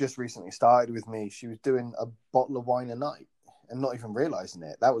just recently started with me. She was doing a bottle of wine a night and not even realizing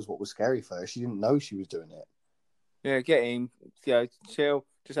it. That was what was scary for her. She didn't know she was doing it. Yeah, get in, chill,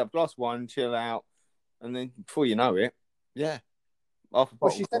 just have a glass of wine, chill out, and then before you know it, yeah, half a Well,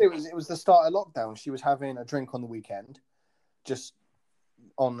 bottle she said gone. it was the start of lockdown. She was having a drink on the weekend, just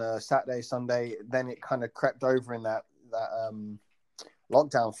on a Saturday, Sunday. Then it kind of crept over in that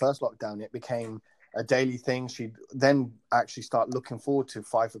lockdown, first lockdown. It became a daily thing. She'd then actually start looking forward to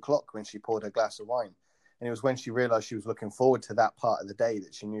 5 o'clock when she poured her glass of wine. And it was when she realized she was looking forward to that part of the day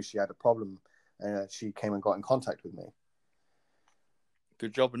that she knew she had a problem. She came and got in contact with me.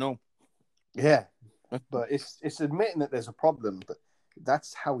 Good job and all. Yeah, but it's admitting that there's a problem, but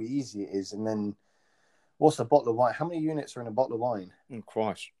that's how easy it is. And then what's a bottle of wine? How many units are in a bottle of wine? Oh,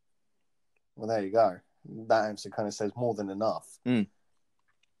 Christ. Well, there you go. That answer kind of says more than enough. And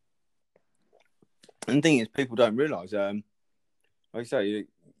the thing is, people don't realise, like I say,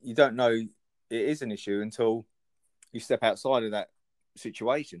 you don't know it is an issue until you step outside of that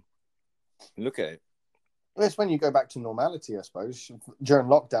situation and look at it. Well, it's when you go back to normality, I suppose. During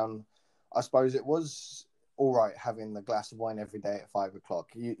lockdown, I suppose it was all right having the glass of wine every day at 5 o'clock.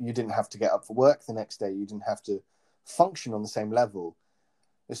 You didn't have to get up for work the next day. You didn't have to function on the same level.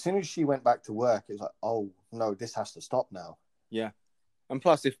 As soon as she went back to work, it was like, oh, no, this has to stop now. Yeah. And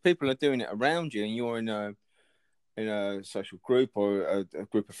plus, if people are doing it around you and you're in a social group or a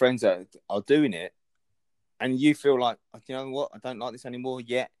group of friends that are doing it, and you feel like, you know what, I don't like this anymore,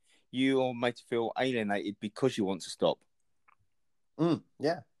 yet you are made to feel alienated because you want to stop.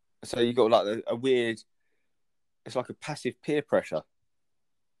 Yeah. So you got like a weird, it's like a passive peer pressure.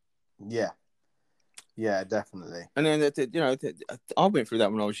 Yeah. Yeah, definitely. And then, I went through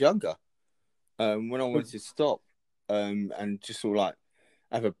that when I was younger. When I wanted to stop and just sort of like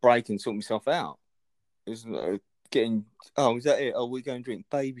have a break and sort myself out. It was getting, oh, is that it? Oh, we're going to drink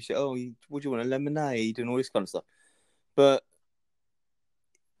baby shit. Oh, what do you want, a lemonade and all this kind of stuff. But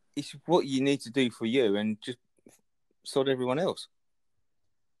it's what you need to do for you and just sod everyone else.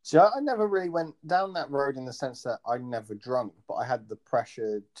 See, I never really went down that road in the sense that I never drunk, but I had the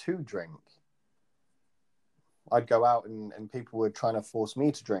pressure to drink. I'd go out and people were trying to force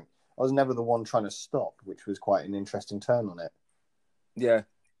me to drink. I was never the one trying to stop, which was quite an interesting turn on it. Yeah.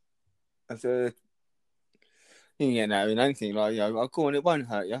 That's you can get that in anything. Like, I'll go on, it won't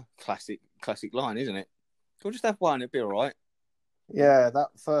hurt you. Classic line, isn't it? Go just have one, it'll be all right. Yeah, that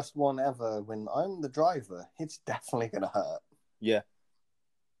first one ever when I'm the driver, it's definitely going to hurt. Yeah.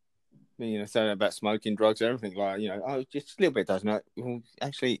 Saying about smoking, drugs, everything like, oh, just a little bit doesn't it? Well,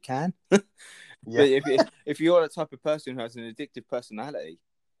 actually, it can. Yeah. But if you're the type of person who has an addictive personality,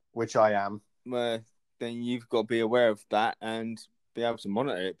 Which I am, then you've got to be aware of that and be able to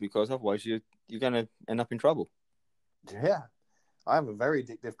monitor it, because otherwise you're going to end up in trouble. yeah, I have a very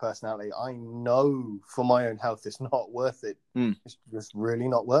addictive personality. I know for my own health, it's not worth it. It's just really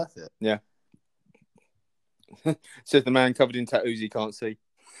not worth it. Yeah. Says the man covered in tattoos he can't see.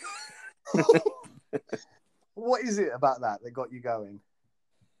 What is it about that got you going?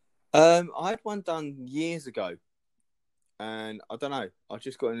 I had one done years ago, and I don't know. I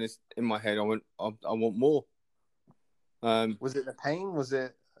just got in my head. I want more. Was it the pain? Was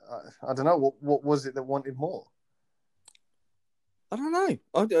it? I don't know. What was it that wanted more? I don't know.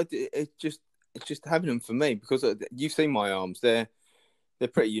 It's just having them for me, because you've seen my arms. They're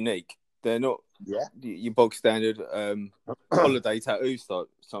pretty unique. They're not your bog standard holiday tattoos type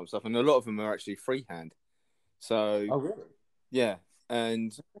stuff, and a lot of them are actually freehand. So, oh really? Yeah,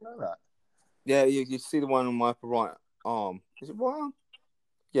 and I know that. Yeah, you see the one on my upper right arm. Is it right arm?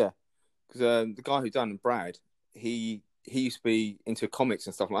 Yeah, because the guy who done it, Brad, he used to be into comics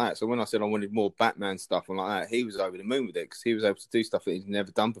and stuff like that. So when I said I wanted more Batman stuff and like that, he was over the moon with it, because he was able to do stuff that he's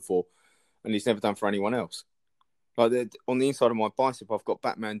never done before, and he's never done for anyone else. Like on the inside of my bicep, I've got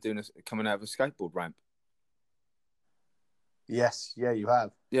Batman coming out of a skateboard ramp. Yes, yeah, you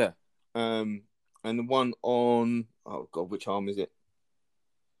have. Yeah, and the one on, oh god, which arm is it?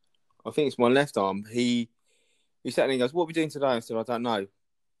 I think it's my left arm. He sat there and he goes, "What are we doing today?" I said, "I don't know.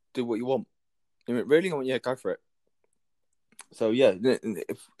 Do what you want." He went, "Really?" I went, "Yeah, go for it." So yeah,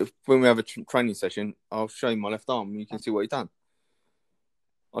 if when we have a training session, I'll show you my left arm and you can see what he's done.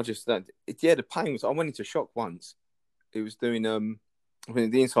 The pain was, I went into shock once. It was doing the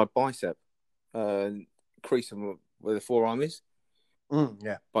inside bicep crease of where the forearm is,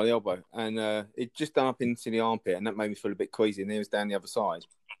 Yeah. by the elbow, and it just done up into the armpit, and that made me feel a bit queasy. And he was down the other side,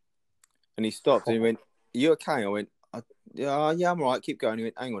 and he stopped and he went, "Are you okay?" I went, "Yeah, I'm all right. Keep going." He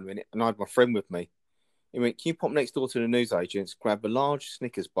went, "Hang on a minute," and I had my friend with me. He went, "Can you pop next door to the newsagents, grab a large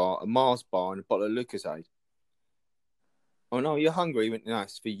Snickers bar, a Mars bar, and a bottle of Lucozade?" "Oh no, you're hungry." He went, "No,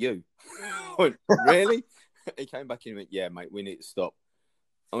 it's for you." I went, "Really?" He came back in and went, "Yeah, mate, we need to stop."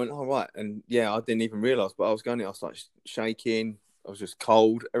 I went, "All right," and yeah, I didn't even realise, but I was going there. I was like shaking. I was just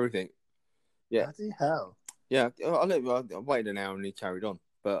cold. Everything. Yeah, Bloody hell. yeah. I waited an hour and he carried on.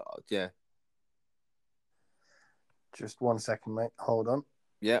 But yeah, Just 1 second, mate. Hold on.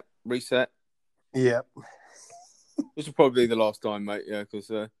 yeah. Reset. Yep. This will probably be the last time, mate. Yeah,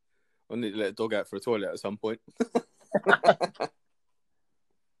 because I need to let a dog out for a toilet at some point.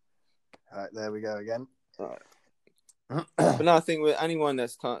 All right, there we go again. But no, I think with anyone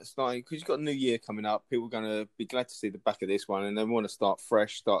that's starting, because you've got a new year coming up, people are going to be glad to see the back of this one, and they want to start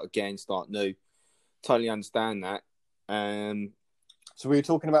fresh, start again, start new. Totally understand that. So we were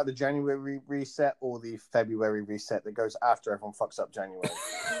talking about the January reset or the February reset that goes after everyone fucks up January?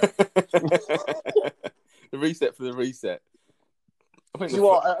 The reset for the reset. I think See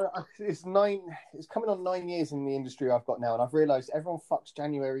what? It's coming on 9 years in the industry I've got now, and I've realised everyone fucks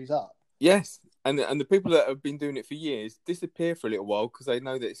January's up. Yes, and the people that have been doing it for years disappear for a little while because they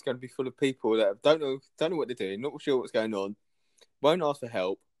know that it's going to be full of people that don't know what they're doing, not sure what's going on, won't ask for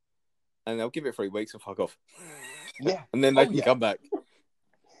help, and they'll give it 3 weeks and fuck off. Yeah, and then they can come back.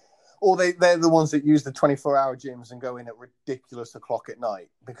 Or they're the ones that use the 24-hour gyms and go in at ridiculous o'clock at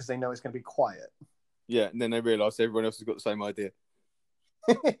night because they know it's going to be quiet. Yeah, and then they realise everyone else has got the same idea.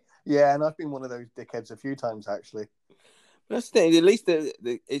 Yeah, and I've been one of those dickheads a few times, actually. That's the thing. At least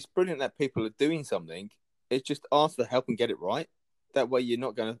it's brilliant that people are doing something. It's just ask for help and get it right. That way, you're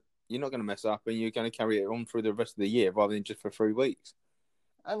not gonna mess up, and you're gonna carry it on through the rest of the year rather than just for 3 weeks.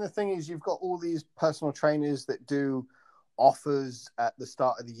 And the thing is, you've got all these personal trainers that do offers at the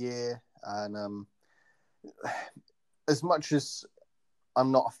start of the year, and as much as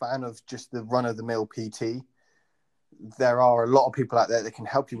I'm not a fan of just the run-of-the-mill PT, there are a lot of people out there that can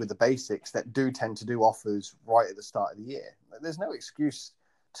help you with the basics that do tend to do offers right at the start of the year. There's no excuse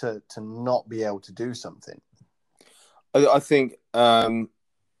to not be able to do something. I think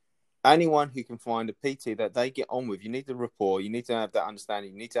anyone who can find a PT that they get on with, you need the rapport, you need to have that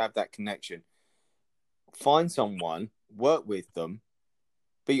understanding, you need to have that connection. Find someone, work with them,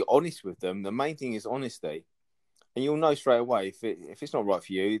 be honest with them. The main thing is honesty. And you'll know straight away if it's not right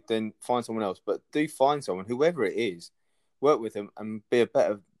for you, then find someone else. But do find someone, whoever it is, work with them and be a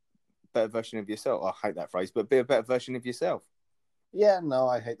better version of yourself. I hate that phrase, but be a better version of yourself. Yeah, no,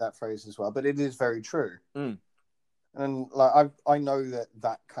 I hate that phrase as well, but it is very true. Mm. And like I know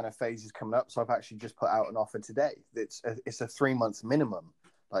that kind of phase is coming up, so I've actually just put out an offer today. It's a 3 month minimum.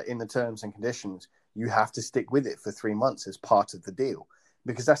 Like in the terms and conditions, you have to stick with it for 3 months as part of the deal,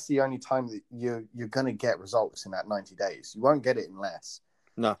 because that's the only time that you're going to get results in that 90 days. You won't get it in less.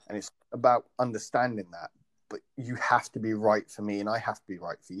 No. And it's about understanding that. But you have to be right for me, and I have to be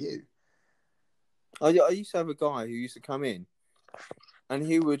right for you. I used to have a guy who used to come in, and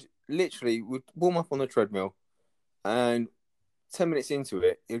he would warm up on the treadmill, and 10 minutes into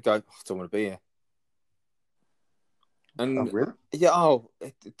it, he'd go, "I don't want to be here." And Oh, really? yeah,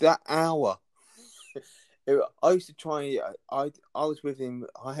 that hour. I used to try. I was with him.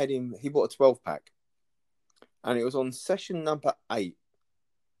 I had him. He bought a 12-pack, and it was on session number 8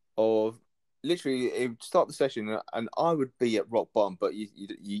 of literally. It would start the session, and I would be at rock bottom. But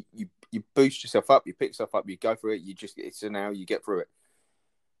you boost yourself up. You pick yourself up. You go through it. It's an hour. You get through it.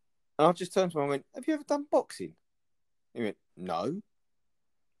 And I just turned to him and went, "Have you ever done boxing?" He went, "No."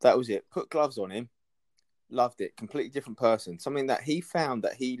 That was it. Put gloves on him. Loved it. Completely different person. Something that he found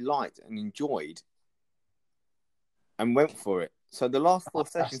that he liked and enjoyed, and went for it. So the last 4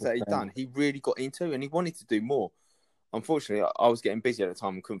 sessions that he'd done, he really got into, and he wanted to do more. Unfortunately, I was getting busy at the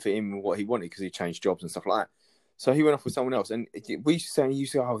time and couldn't fit in with what he wanted because he changed jobs and stuff like that. So he went off with someone else, and we used to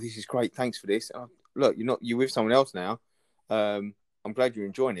say, "Oh, this is great. Thanks for this." Look, you're with someone else now. I'm glad you're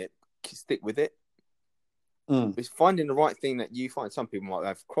enjoying it. Stick with it. It's finding the right thing that you find. Some people might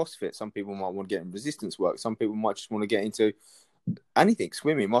have CrossFit. Some people might want to get in resistance work. Some people might just want to get into anything,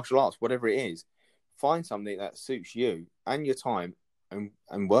 swimming, martial arts, whatever it is. Find something that suits you and your time,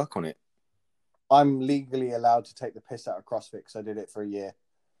 and work on it. I'm legally allowed to take the piss out of CrossFit because I did it for a year.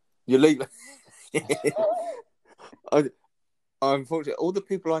 You're legal. Unfortunately, all the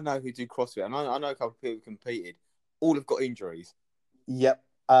people I know who do CrossFit, and I know a couple of people who competed, all have got injuries. Yep.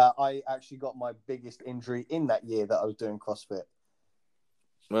 I actually got my biggest injury in that year that I was doing CrossFit.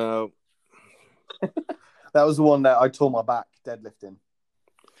 Well, That was the one that I tore my back deadlifting.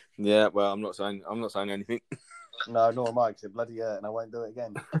 Yeah, well, I'm not saying anything. No, nor am I, because it bloody hurt, and I won't do it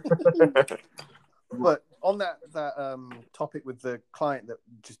again. But on that topic with the client that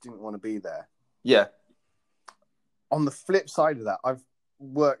just didn't want to be there. Yeah. On the flip side of that, I've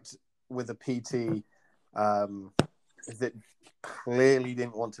worked with a PT that clearly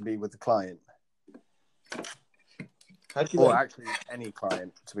didn't want to be with the client. Or actually any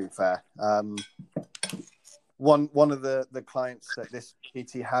client, to be fair. One of the clients that this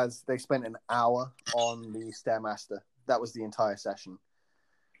PT has, they spent an hour on the Stairmaster. That was the entire session.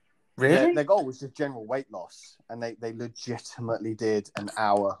 Really? Their goal was just general weight loss, and they legitimately did an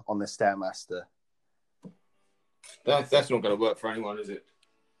hour on the Stairmaster. That's not going to work for anyone, is it?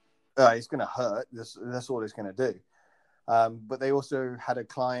 It's going to hurt. That's all it's going to do. But they also had a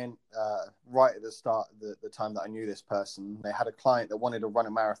client right at the start, the time that I knew this person. They had a client that wanted to run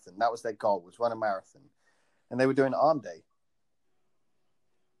a marathon. That was their goal, was run a marathon. And they were doing arm day.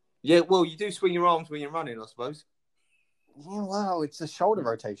 Yeah, well, you do swing your arms when you're running, I suppose. Yeah, wow, it's a shoulder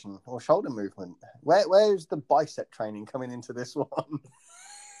rotation or shoulder movement. Where's the bicep training coming into this one?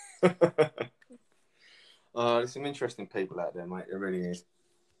 There's some interesting people out there, mate. There really is.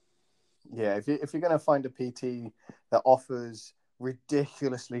 Yeah, if you're going to find a PT that offers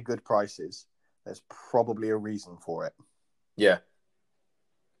ridiculously good prices, there's probably a reason for it. Yeah.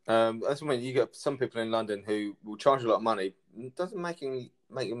 That's when you get some people in London who will charge a lot of money. It doesn't make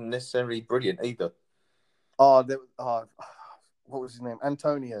them necessarily brilliant either. What was his name?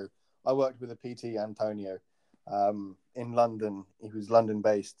 Antonio. I worked with a PT, Antonio, in London. He was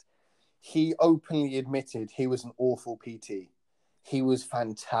London-based. He openly admitted he was an awful PT. He was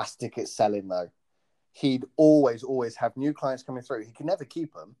fantastic at selling, though. He'd always have new clients coming through. He could never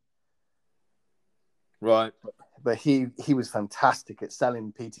keep them. Right. But he was fantastic at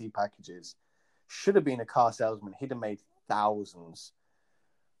selling PT packages. Should have been a car salesman. He'd have made thousands.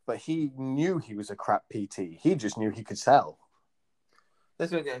 But he knew he was a crap PT. He just knew he could sell.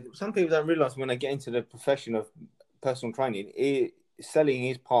 That's what, some people don't realise when they get into the profession of personal training, selling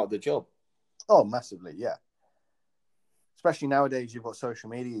is part of the job. Oh, massively, yeah. Especially nowadays, you've got social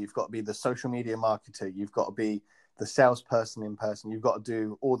media. You've got to be the social media marketer. You've got to be the salesperson in person. You've got to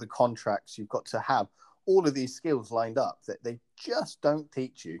do all the contracts. You've got to have all of these skills lined up that they just don't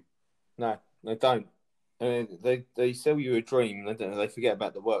teach you. No, they don't. They sell you a dream. They forget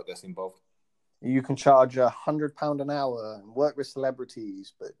about the work that's involved. You can charge £100 an hour and work with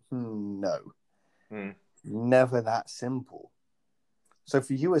celebrities, but no, never that simple. So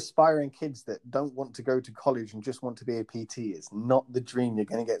for you aspiring kids that don't want to go to college and just want to be a PT, it's not the dream you're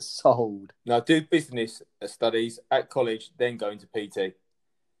going to get sold. Now, do business studies at college, then go into PT.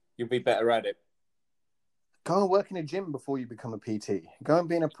 You'll be better at it. Go and work in a gym before you become a PT. Go and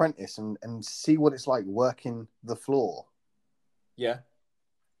be an apprentice and see what it's like working the floor. Yeah.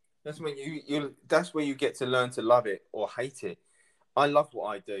 That's when that's where you get to learn to love it or hate it. I love what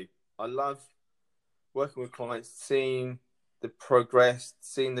I do. I love working with clients, seeing the progress,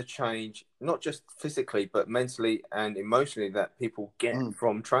 seeing the change, not just physically, but mentally and emotionally that people get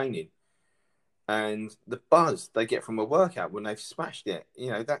from training. And the buzz they get from a workout when they've smashed it,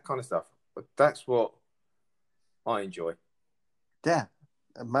 that kind of stuff. But that's what I enjoy. Yeah,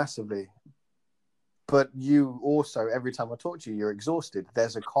 massively. But you also, every time I talk to you, you're exhausted.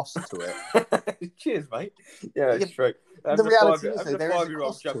 There's a cost to it. Cheers, mate. Yeah, it's true. The reality is that there is a 5-year-old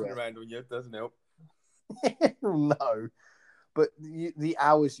cost to jumping it. around on you doesn't help. No, but the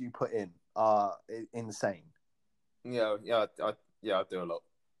hours you put in are insane. Yeah, I do a lot.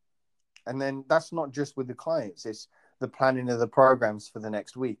 And then that's not just with the clients. It's the planning of the programs for the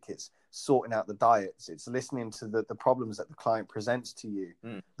next week. It's sorting out the diets. It's listening to the problems that the client presents to you.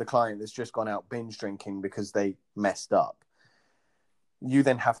 The client that's just gone out binge drinking because they messed up. You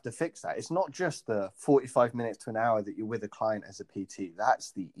then have to fix that. It's not just the 45 minutes to an hour that you're with a client as a PT.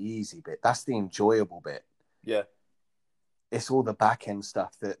 That's the easy bit. That's the enjoyable bit. Yeah. It's all the back end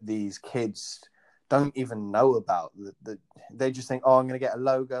stuff that these kids don't even know about. They just think, I'm going to get a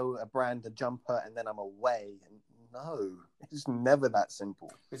logo, a brand, a jumper, and then I'm away. And no, it's never that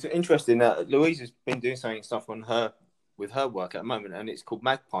simple. It's interesting that Louise has been doing stuff with her work at the moment, and it's called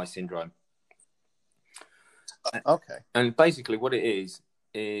Magpie Syndrome. Okay. And basically what it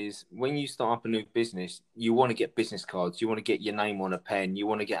is when you start up a new business, you want to get business cards, you want to get your name on a pen, you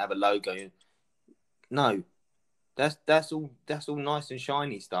want to have a logo. No, that's all nice and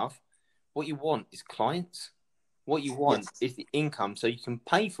shiny stuff. What you want is clients. What you want is the income so you can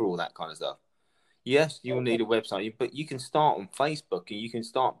pay for all that kind of stuff. Yes, you'll need a website, but you can start on Facebook and you can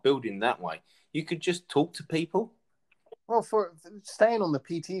start building that way. You could just talk to people. Well, for staying on the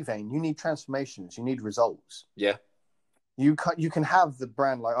PT vein, you need transformations, you need results. Yeah. You can have the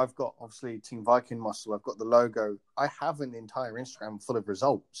brand, like I've got obviously Team Viking Muscle, I've got the logo. I have an entire Instagram full of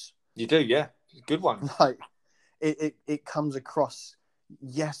results. You do, yeah. Good one. Like it comes across.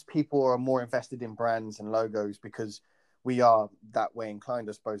 Yes, people are more invested in brands and logos because we are that way inclined.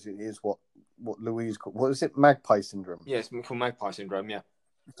 I suppose it is what Louise called. What is it? Magpie syndrome. Yeah, it's called magpie syndrome. Yeah.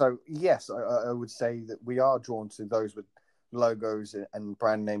 So yes, I would say that we are drawn to those with logos and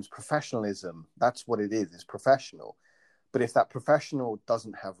brand names. Professionalism. That's what it is. It's professional. But if that professional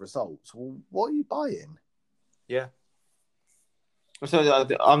doesn't have results, well, what are you buying? Yeah. So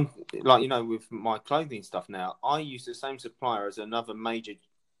I'm like, with my clothing stuff now, I use the same supplier as another major.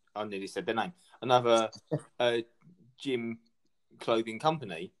 I nearly said their name. Another gym clothing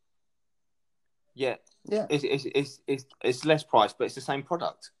company. Yeah. Yeah. It's less price, but it's the same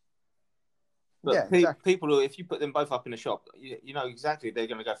product. But yeah, exactly. people, if you put them both up in a shop, you know exactly they're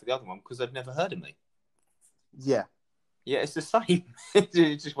going to go for the other one because they've never heard of me. Yeah. Yeah, it's the same.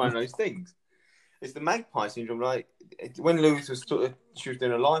 It's just one of those things. It's the magpie syndrome. Like when Louise was she was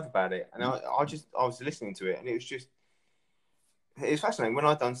doing a live about it, and I was listening to it, and it was fascinating. When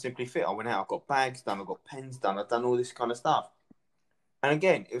I done Simply Fit, I went out, I got bags done, I got pens done, I've done all this kind of stuff. And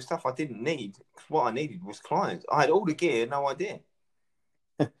again, it was stuff I didn't need. What I needed was clients. I had all the gear, no idea.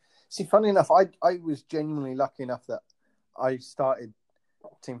 See, funny enough, I was genuinely lucky enough that I started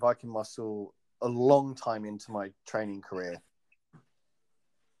Team Viking Muscle a long time into my training career.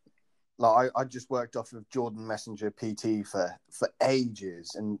 Like I just worked off of Jordan Messenger PT for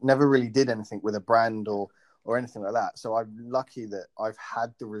ages and never really did anything with a brand or anything like that. So I'm lucky that I've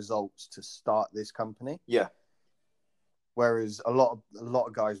had the results to start this company. Yeah. Whereas a lot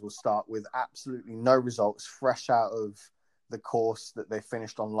of guys will start with absolutely no results, fresh out of the course that they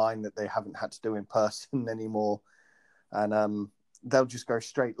finished online that they haven't had to do in person anymore, and they'll just go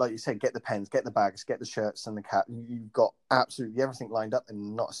straight, like you said, get the pens, get the bags, get the shirts and the cap. You've got absolutely everything lined up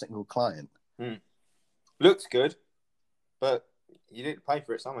and not a single client. Looks good, but you need to pay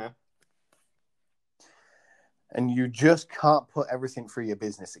for it somehow. And you just can't put everything through your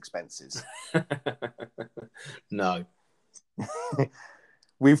business expenses. No.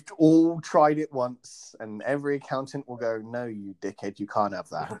 We've all tried it once, and every accountant will go, "No, you dickhead, you can't have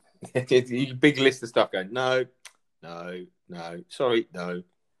that." Big list of stuff going, no, sorry, no.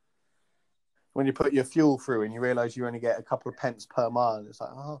 When you put your fuel through and you realise you only get a couple of pence per mile, it's like,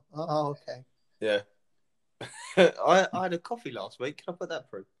 oh okay. Yeah. I had a coffee last week. Can I put that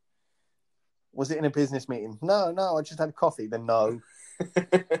through? Was it in a business meeting? No, I just had a coffee. Then no.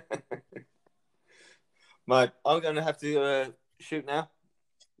 Mate, I'm going to have to shoot now.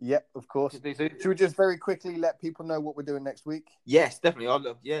 Yep, of course. Should we just very quickly let people know what we're doing next week? Yes, definitely.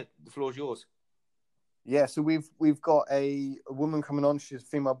 The floor's yours. Yeah, so we've got a woman coming on. She's a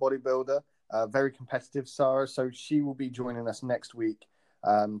female bodybuilder, very competitive, Sarah. So she will be joining us next week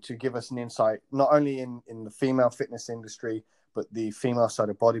to give us an insight, not only in the female fitness industry, but the female side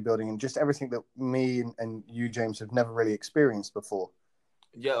of bodybuilding and just everything that me and you, James, have never really experienced before.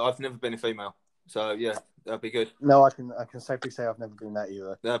 Yeah, I've never been a female. So, yeah, that'd be good. No, I can safely say I've never been that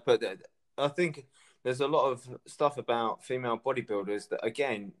either. But I think there's a lot of stuff about female bodybuilders that,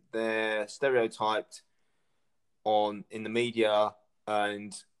 again, they're stereotyped in the media,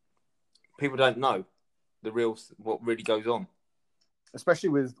 and people don't know what really goes on. Especially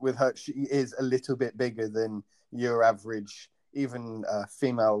with her, she is a little bit bigger than your average, even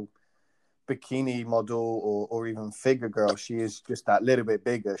female bikini model or even figure girl. She is just that little bit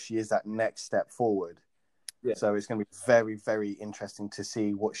bigger. She is that next step forward. Yeah. So it's going to be very, very interesting to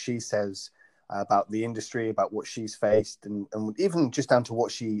see what she says about the industry, about what she's faced, and even just down to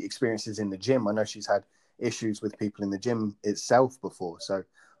what she experiences in the gym. I know she's had issues with people in the gym itself before. So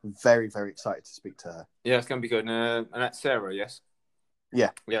I'm very, very excited to speak to her. Yeah, it's going to be good. And that's Sarah, yes?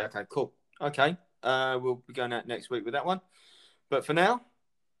 Yeah. Yeah, okay, cool. Okay, we'll be going out next week with that one. But for now,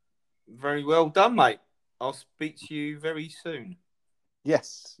 very well done, mate. I'll speak to you very soon.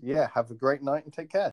 Yes. Yeah. Have a great night and take care.